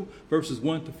 22, verses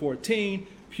 1 to 14,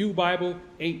 Pew Bible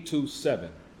 827.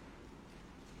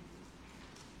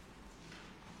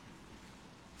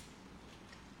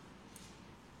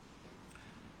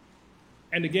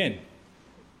 And again,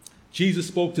 Jesus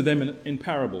spoke to them in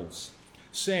parables,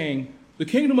 saying, "The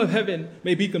kingdom of heaven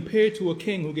may be compared to a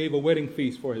king who gave a wedding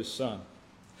feast for his son,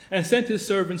 and sent his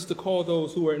servants to call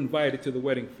those who were invited to the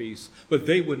wedding feast, but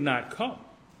they would not come.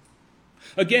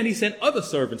 Again, he sent other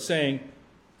servants, saying,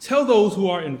 'Tell those who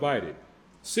are invited,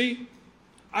 see,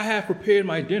 I have prepared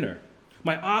my dinner.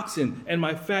 My oxen and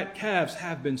my fat calves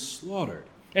have been slaughtered,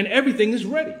 and everything is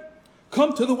ready.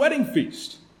 Come to the wedding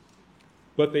feast.'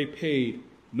 But they paid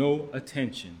no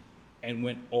attention and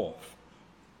went off,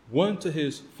 one to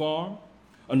his farm,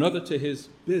 another to his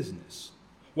business,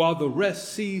 while the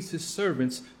rest seized his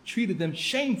servants, treated them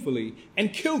shamefully,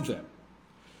 and killed them.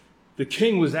 The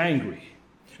king was angry,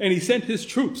 and he sent his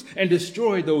troops and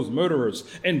destroyed those murderers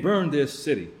and burned their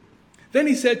city. Then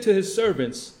he said to his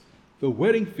servants, 'The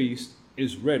wedding feast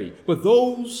is ready, but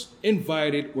those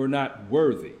invited were not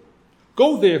worthy.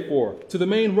 Go therefore to the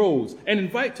main roads and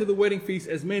invite to the wedding feast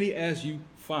as many as you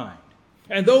find.'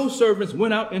 And those servants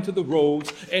went out into the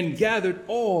roads and gathered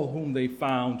all whom they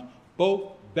found,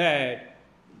 both bad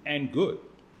and good.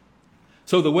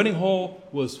 So the wedding hall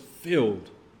was filled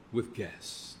with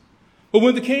guests. But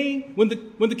when the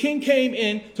king came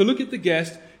in to look at the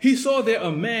guests, he saw there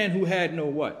a man who had no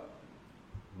what?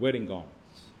 Wedding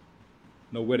garments.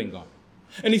 No wedding garment.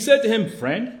 And he said to him,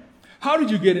 'Friend, how did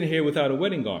you get in here without a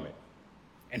wedding garment?'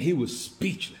 And he was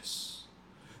speechless.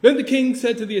 Then the king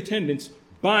said to the attendants,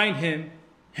 'Bind him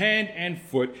hand and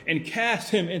foot and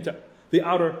cast him into the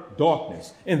outer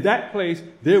darkness. In that place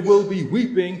there will be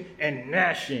weeping and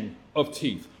gnashing of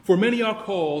teeth. For many are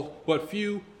called, but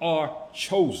few are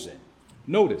chosen.'"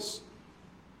 Notice,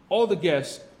 all the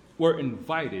guests were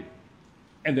invited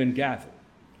and then gathered,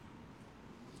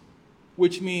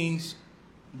 which means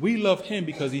we love him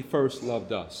because he first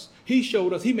loved us. He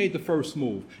showed us, he made the first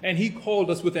move, and he called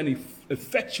us with an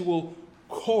effectual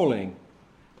calling,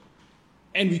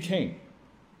 and we came,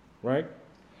 right?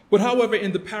 But however,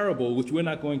 in the parable, which we're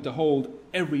not going to hold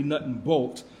every nut and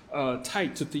bolt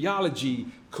tight to theology,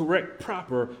 correct,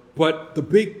 proper, but the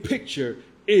big picture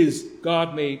is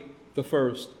God made the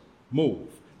first move.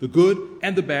 The good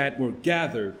and the bad were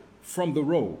gathered from the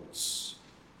roads.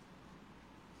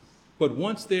 But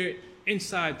once they're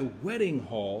inside the wedding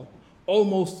hall,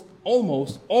 almost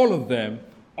all of them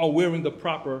are wearing the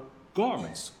proper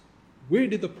garments. Where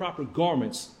did the proper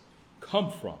garments come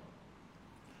from?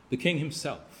 The king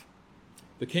himself.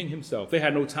 The king himself. They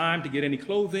had no time to get any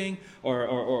clothing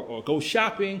or go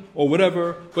shopping or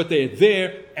whatever, but they're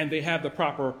there and they have the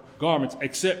proper garments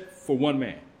except for one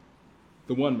man.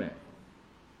 The one man.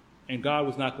 And God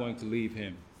was not going to leave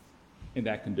him in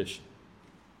that condition.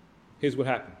 Here's what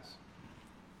happens.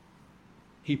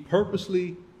 He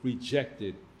purposely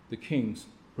rejected the king's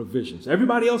provisions.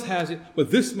 Everybody else has it, but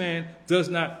this man does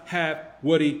not have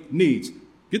what he needs.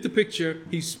 Get the picture.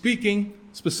 He's speaking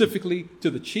specifically to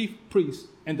the chief priests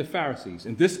and the Pharisees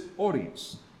in this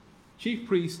audience. Chief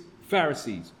priests,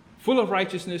 Pharisees, full of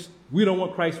righteousness. We don't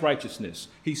want Christ's righteousness.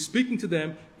 He's speaking to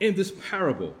them in this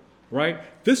parable, right?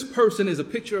 This person is a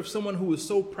picture of someone who is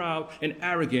so proud and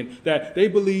arrogant that they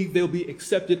believe they'll be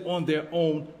accepted on their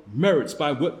own merits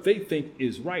by what they think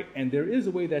is right. And there is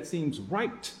a way that seems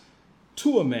right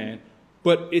to a man,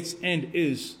 but its end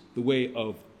is the way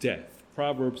of death.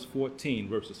 Proverbs 14,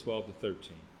 verses 12 to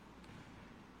 13.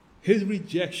 His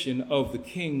rejection of the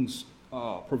king's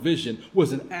provision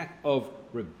was an act of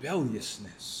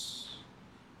rebelliousness,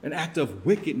 an act of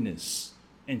wickedness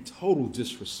and total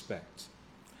disrespect.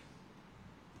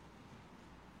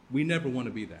 We never want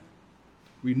to be that.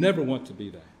 We never want to be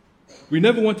that. We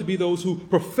never want to be those who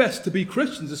profess to be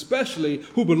Christians, especially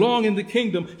who belong in the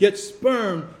kingdom, yet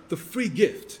spurn the free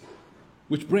gift,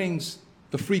 which brings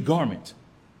the free garment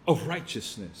of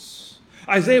righteousness.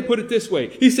 Isaiah put it this way.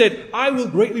 He said, "I will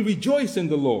greatly rejoice in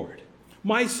the Lord.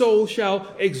 My soul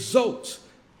shall exult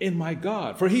in my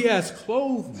God, for he has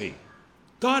clothed me.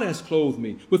 God has clothed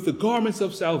me with the garments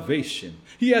of salvation.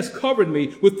 He has covered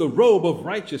me with the robe of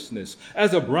righteousness.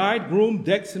 As a bridegroom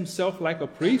decks himself like a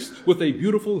priest with a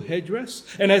beautiful headdress,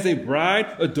 and as a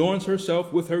bride adorns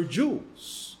herself with her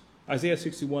jewels. Isaiah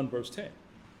 61, verse 10.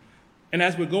 And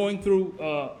as we're going through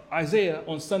Isaiah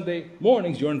on Sunday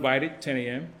mornings, you're invited, 10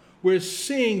 a.m., we're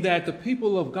seeing that the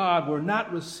people of God were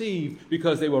not received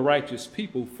because they were righteous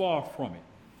people. Far from it.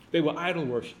 They were idol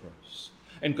worshipers.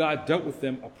 And God dealt with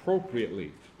them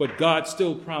appropriately. But God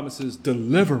still promises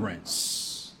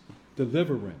deliverance.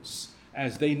 Deliverance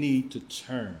as they need to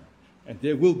turn. And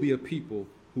there will be a people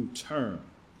who turn.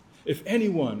 If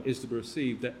anyone is to be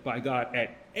received by God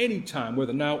at any time,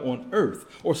 whether now on earth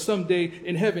or someday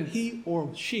in heaven, he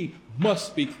or she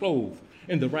must be clothed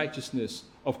in the righteousness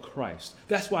of Christ.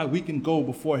 That's why we can go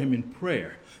before him in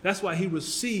prayer. That's why he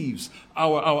receives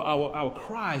our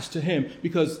cries to him,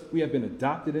 because we have been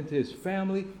adopted into his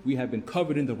family. We have been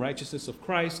covered in the righteousness of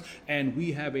Christ, and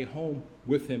we have a home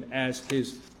with him as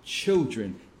his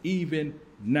children, even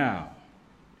now.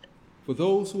 For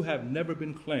those who have never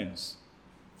been cleansed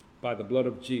by the blood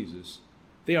of Jesus,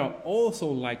 they are also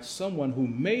like someone who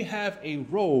may have a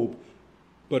robe,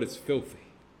 but it's filthy.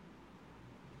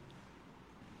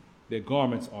 Their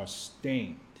garments are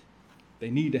stained. They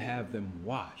need to have them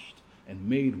washed and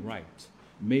made right,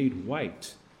 made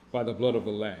white by the blood of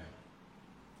the Lamb.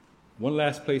 One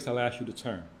last place I'll ask you to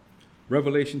turn.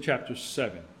 Revelation chapter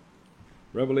 7.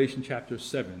 Revelation chapter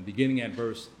 7, beginning at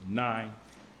verse 9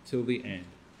 till the end.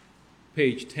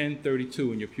 Page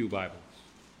 1032 in your pew Bibles.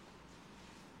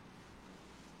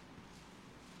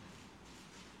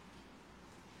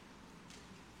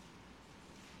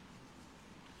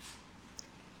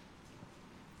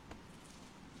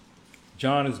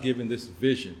 John is given this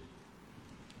vision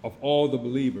of all the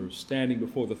believers standing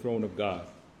before the throne of God.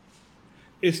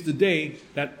 It's the day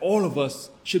that all of us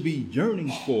should be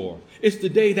yearning for. It's the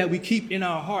day that we keep in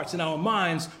our hearts and our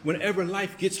minds whenever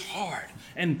life gets hard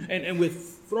and we're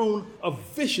thrown a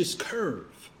vicious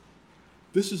curve.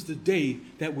 This is the day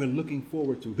that we're looking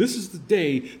forward to. This is the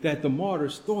day that the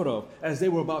martyrs thought of as they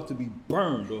were about to be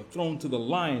burned or thrown to the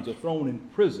lions or thrown in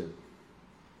prison.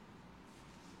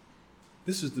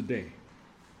 This is the day.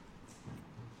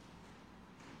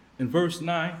 In verse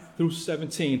 9 through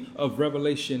 17 of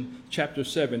Revelation chapter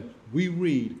 7, we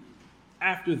read,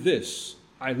 "After this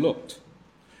I looked,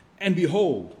 and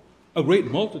behold, a great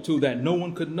multitude that no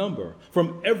one could number,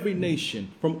 from every nation,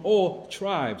 from all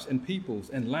tribes and peoples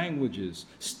and languages,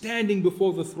 standing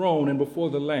before the throne and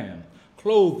before the Lamb,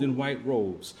 clothed in white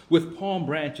robes, with palm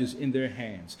branches in their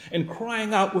hands, and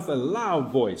crying out with a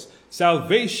loud voice,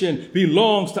 'Salvation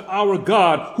belongs to our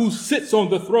God who sits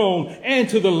on the throne and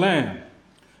to the Lamb.'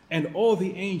 And all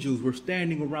the angels were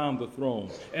standing around the throne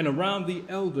and around the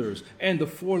elders and the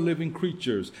four living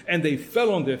creatures, and they fell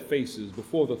on their faces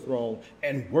before the throne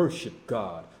and worshiped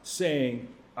God, saying,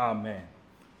 'Amen.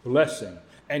 Blessing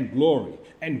and glory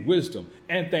and wisdom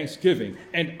and thanksgiving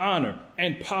and honor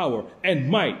and power and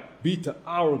might be to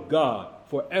our God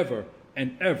forever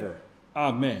and ever.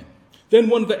 Amen.' Then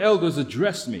one of the elders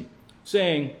addressed me,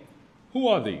 saying, 'Who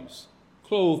are these,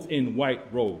 clothed in white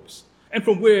robes? And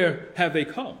from where have they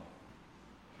come?'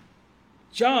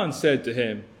 John said to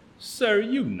him, 'Sir,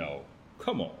 you know.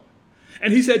 Come on.'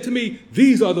 And he said to me,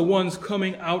 'These are the ones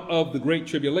coming out of the great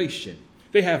tribulation.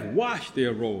 They have washed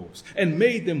their robes and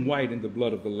made them white in the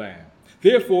blood of the Lamb.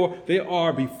 Therefore they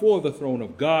are before the throne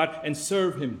of God and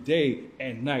serve him day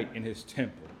and night in his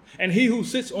temple. And he who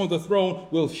sits on the throne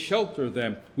will shelter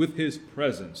them with his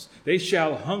presence. They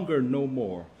shall hunger no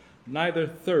more, neither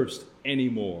thirst any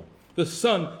more. The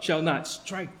sun shall not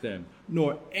strike them,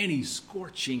 nor any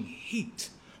scorching heat.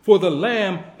 For the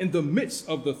Lamb in the midst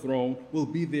of the throne will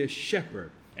be their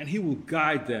shepherd, and he will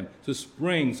guide them to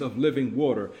springs of living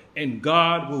water, and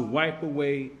God will wipe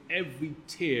away every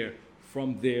tear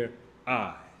from their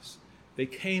eyes." They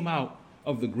came out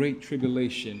of the great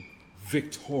tribulation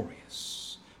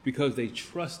victorious because they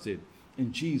trusted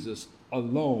in Jesus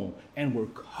alone and were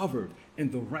covered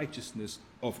in the righteousness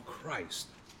of Christ,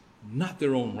 not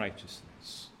their own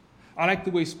righteousness. I like the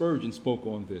way Spurgeon spoke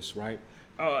on this, right?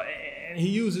 And he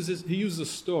uses a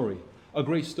story, a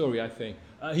great story, I think.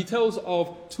 He tells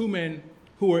of two men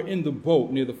who were in the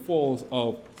boat near the falls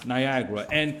of Niagara,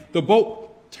 and the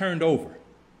boat turned over.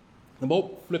 The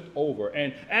boat flipped over,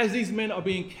 and as these men are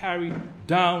being carried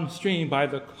downstream by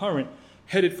the current,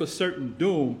 headed for certain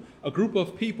doom, a group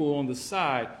of people on the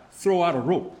side throw out a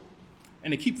rope.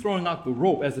 And they keep throwing out the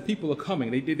rope as the people are coming.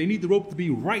 They need the rope to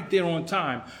be right there on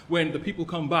time when the people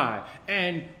come by.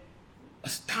 And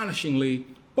astonishingly,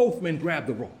 Both men grab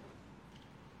the rope.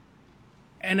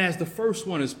 And as the first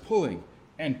one is pulling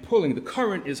and pulling, the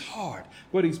current is hard,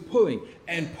 but he's pulling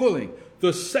and pulling.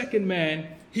 The second man,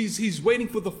 he's waiting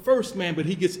for the first man, but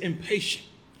he gets impatient.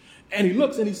 And he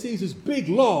looks and he sees this big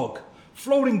log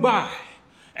floating by.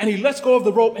 And he lets go of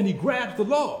the rope and he grabs the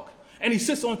log. And he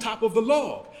sits on top of the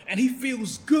log. And he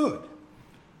feels good.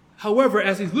 However,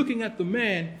 as he's looking at the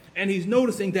man and he's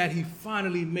noticing that he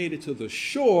finally made it to the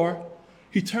shore,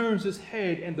 he turns his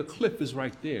head and the cliff is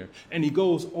right there. And he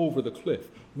goes over the cliff.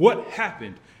 What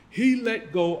happened? He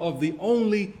let go of the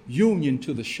only union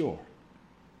to the shore.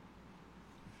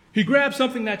 He grabbed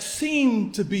something that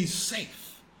seemed to be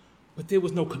safe, but there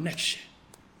was no connection.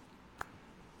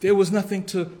 There was nothing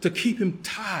to keep him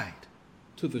tied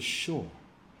to the shore.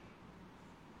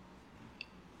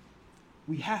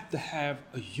 We have to have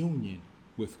a union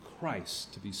with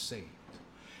Christ to be saved.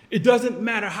 It doesn't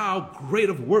matter how great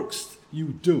of works you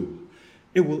do.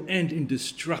 It will end in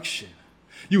destruction.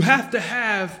 You have to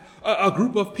have a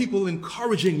group of people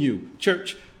encouraging you,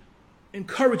 church,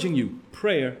 encouraging you,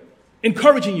 prayer,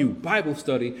 encouraging you, Bible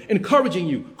study, encouraging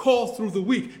you, call through the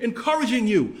week, encouraging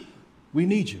you. We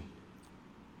need you.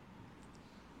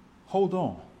 Hold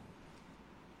on,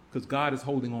 because God is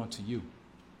holding on to you.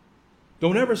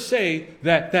 Don't ever say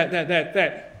that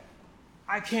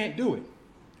I can't do it.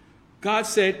 God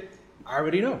said, I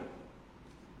already know.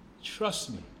 Trust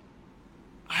me.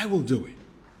 I will do it.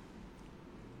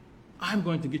 I'm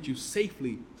going to get you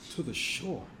safely to the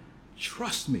shore.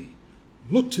 Trust me.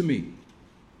 Look to me.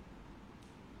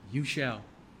 You shall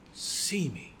see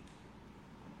me.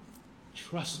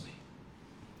 Trust me.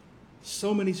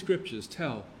 So many scriptures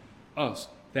tell us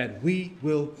that we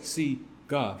will see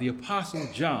God. The Apostle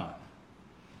John,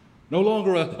 no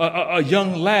longer a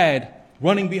young lad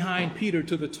running behind Peter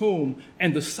to the tomb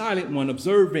and the silent one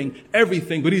observing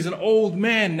everything, but he's an old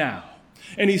man now.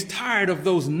 And he's tired of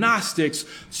those Gnostics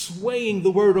swaying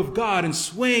the word of God and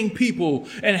swaying people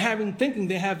and thinking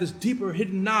they have this deeper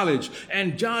hidden knowledge.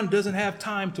 And John doesn't have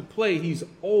time to play. He's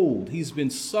old. He's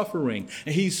been suffering.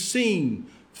 And he's seen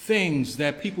things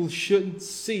that people shouldn't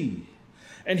see.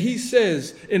 And he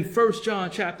says in 1 John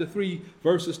chapter 3,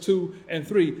 verses 2 and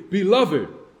 3,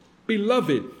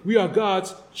 Beloved, we are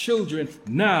God's children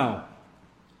now.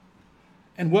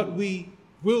 And what we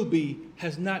will be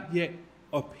has not yet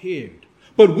appeared.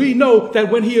 But we know that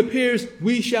when he appears,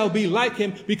 we shall be like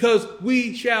him because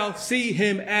we shall see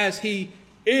him as he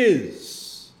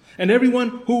is. And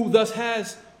everyone who thus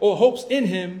has or hopes in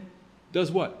him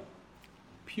does what?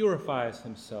 Purifies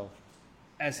himself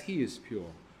as he is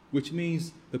pure, which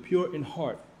means the pure in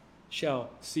heart shall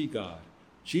see God.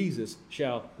 Jesus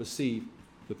shall receive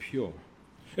the pure.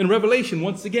 In Revelation,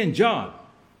 once again, John,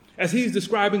 as he's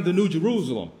describing the New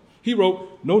Jerusalem, he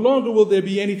wrote, No longer will there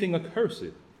be anything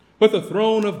accursed, but the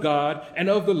throne of God and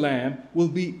of the Lamb will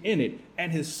be in it,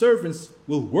 and his servants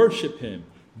will worship him.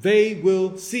 They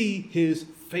will see his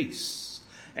face,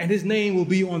 and his name will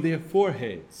be on their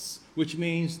foreheads, which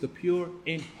means the pure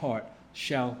in heart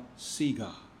shall see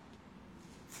God.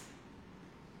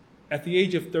 At the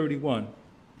age of 31,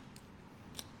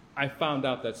 I found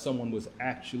out that someone was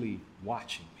actually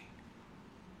watching me.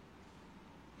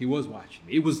 He was watching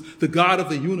me. It was the God of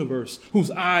the universe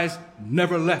whose eyes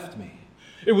never left me.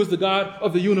 It was the God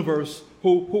of the universe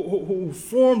who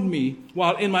formed me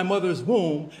while in my mother's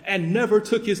womb and never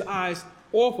took his eyes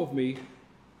off of me.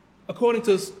 According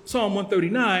to Psalm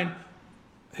 139,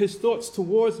 his thoughts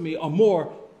towards me are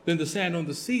more than the sand on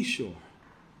the seashore.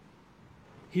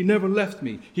 He never left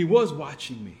me. He was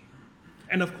watching me.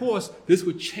 And of course, this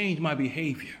would change my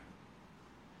behavior.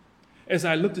 As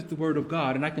I looked at the word of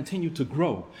God and I continued to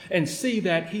grow and see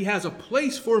that he has a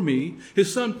place for me,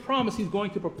 his son promised he's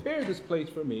going to prepare this place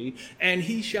for me, and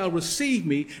he shall receive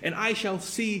me and I shall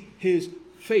see his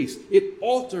face. It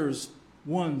alters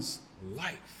one's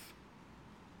life.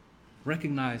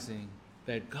 Recognizing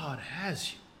that God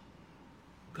has you.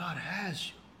 God has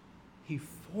you. He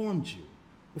formed you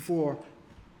before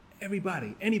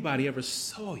anybody ever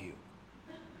saw you.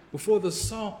 Before the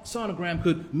sonogram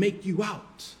could make you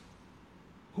out.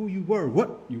 Who you were,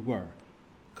 what you were.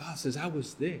 God says, I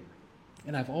was there,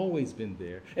 and I've always been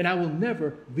there, and I will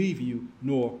never leave you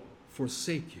nor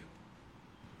forsake you.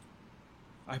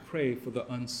 I pray for the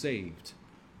unsaved.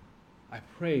 I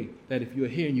pray that if you're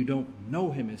here and you don't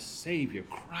know him as Savior,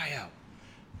 cry out,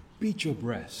 beat your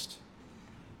breast.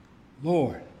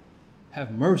 Lord,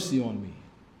 have mercy on me,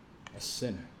 a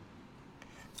sinner.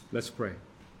 Let's pray.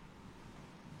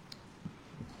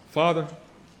 Father,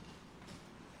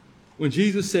 when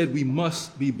Jesus said we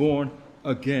must be born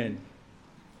again,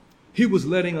 he was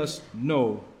letting us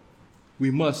know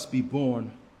we must be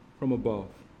born from above.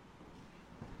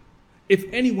 If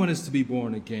anyone is to be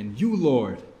born again, you,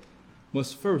 Lord,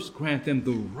 must first grant them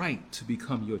the right to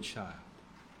become your child.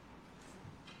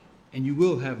 And you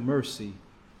will have mercy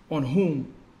on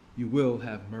whom you will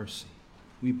have mercy.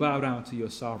 We bow down to your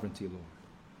sovereignty, Lord.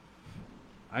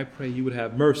 I pray you would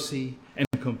have mercy and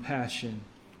compassion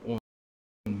on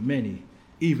many,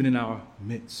 even in our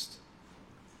midst.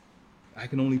 I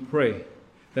can only pray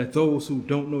that those who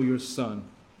don't know your Son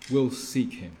will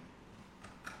seek him.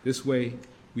 This way,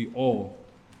 we all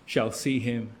shall see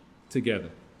him together.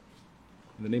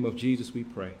 In the name of Jesus we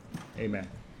pray. Amen.